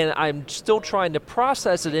 And I'm still trying to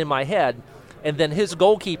process it in my head. And then his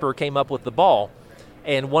goalkeeper came up with the ball,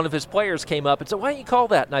 and one of his players came up and said, why don't you call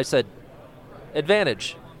that? And I said,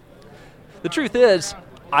 advantage. The truth is,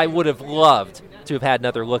 I would have loved to have had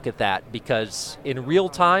another look at that, because in real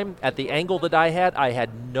time, at the angle that I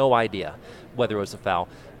had no idea whether it was a foul.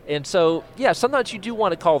 And so, yeah, sometimes you do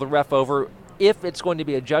want to call the ref over if it's going to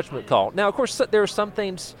be a judgment call. Now, of course, there are some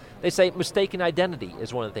things, they say mistaken identity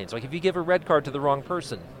is one of the things. Like if you give a red card to the wrong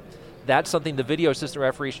person, that's something the video assistant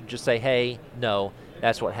referee should just say, hey, no,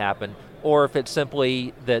 that's what happened. Or if it's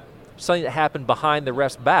simply that something that happened behind the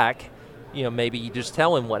ref's back, maybe you just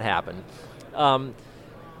tell him what happened.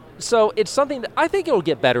 So it's something that I think it will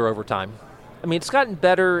get better over time. I mean, it's gotten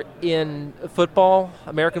better in football,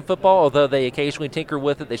 American football, although they occasionally tinker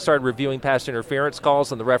with it. They started reviewing pass interference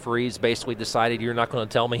calls, and the referees basically decided, you're not going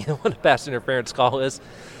to tell me what a pass interference call is.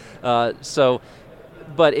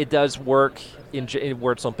 But it does work. It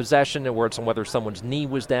works on possession. It works on whether someone's knee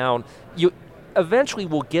was down. You eventually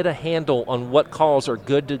will get a handle on what calls are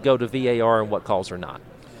good to go to VAR and what calls are not.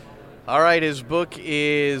 All right, his book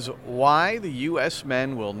is Why the U.S.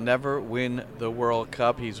 Men Will Never Win the World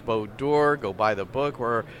Cup. He's Bo Duerr. Go buy the book.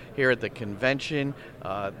 We're here at the convention.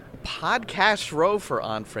 Podcast row for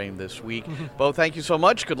On Frame this week. Bo, thank you so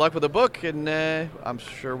much. Good luck with the book, and I'm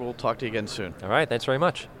sure we'll talk to you again soon. All right, thanks very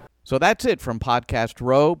much. So that's it from Podcast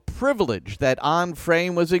Row. Privileged that On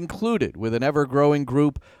Frame was included with an ever-growing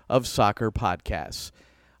group of soccer podcasts.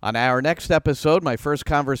 On our next episode, my first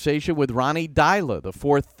conversation with Ronny Deila, the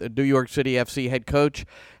fourth New York City FC head coach,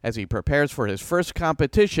 as he prepares for his first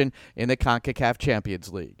competition in the CONCACAF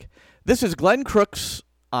Champions League. This is Glenn Crooks,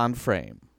 On Frame.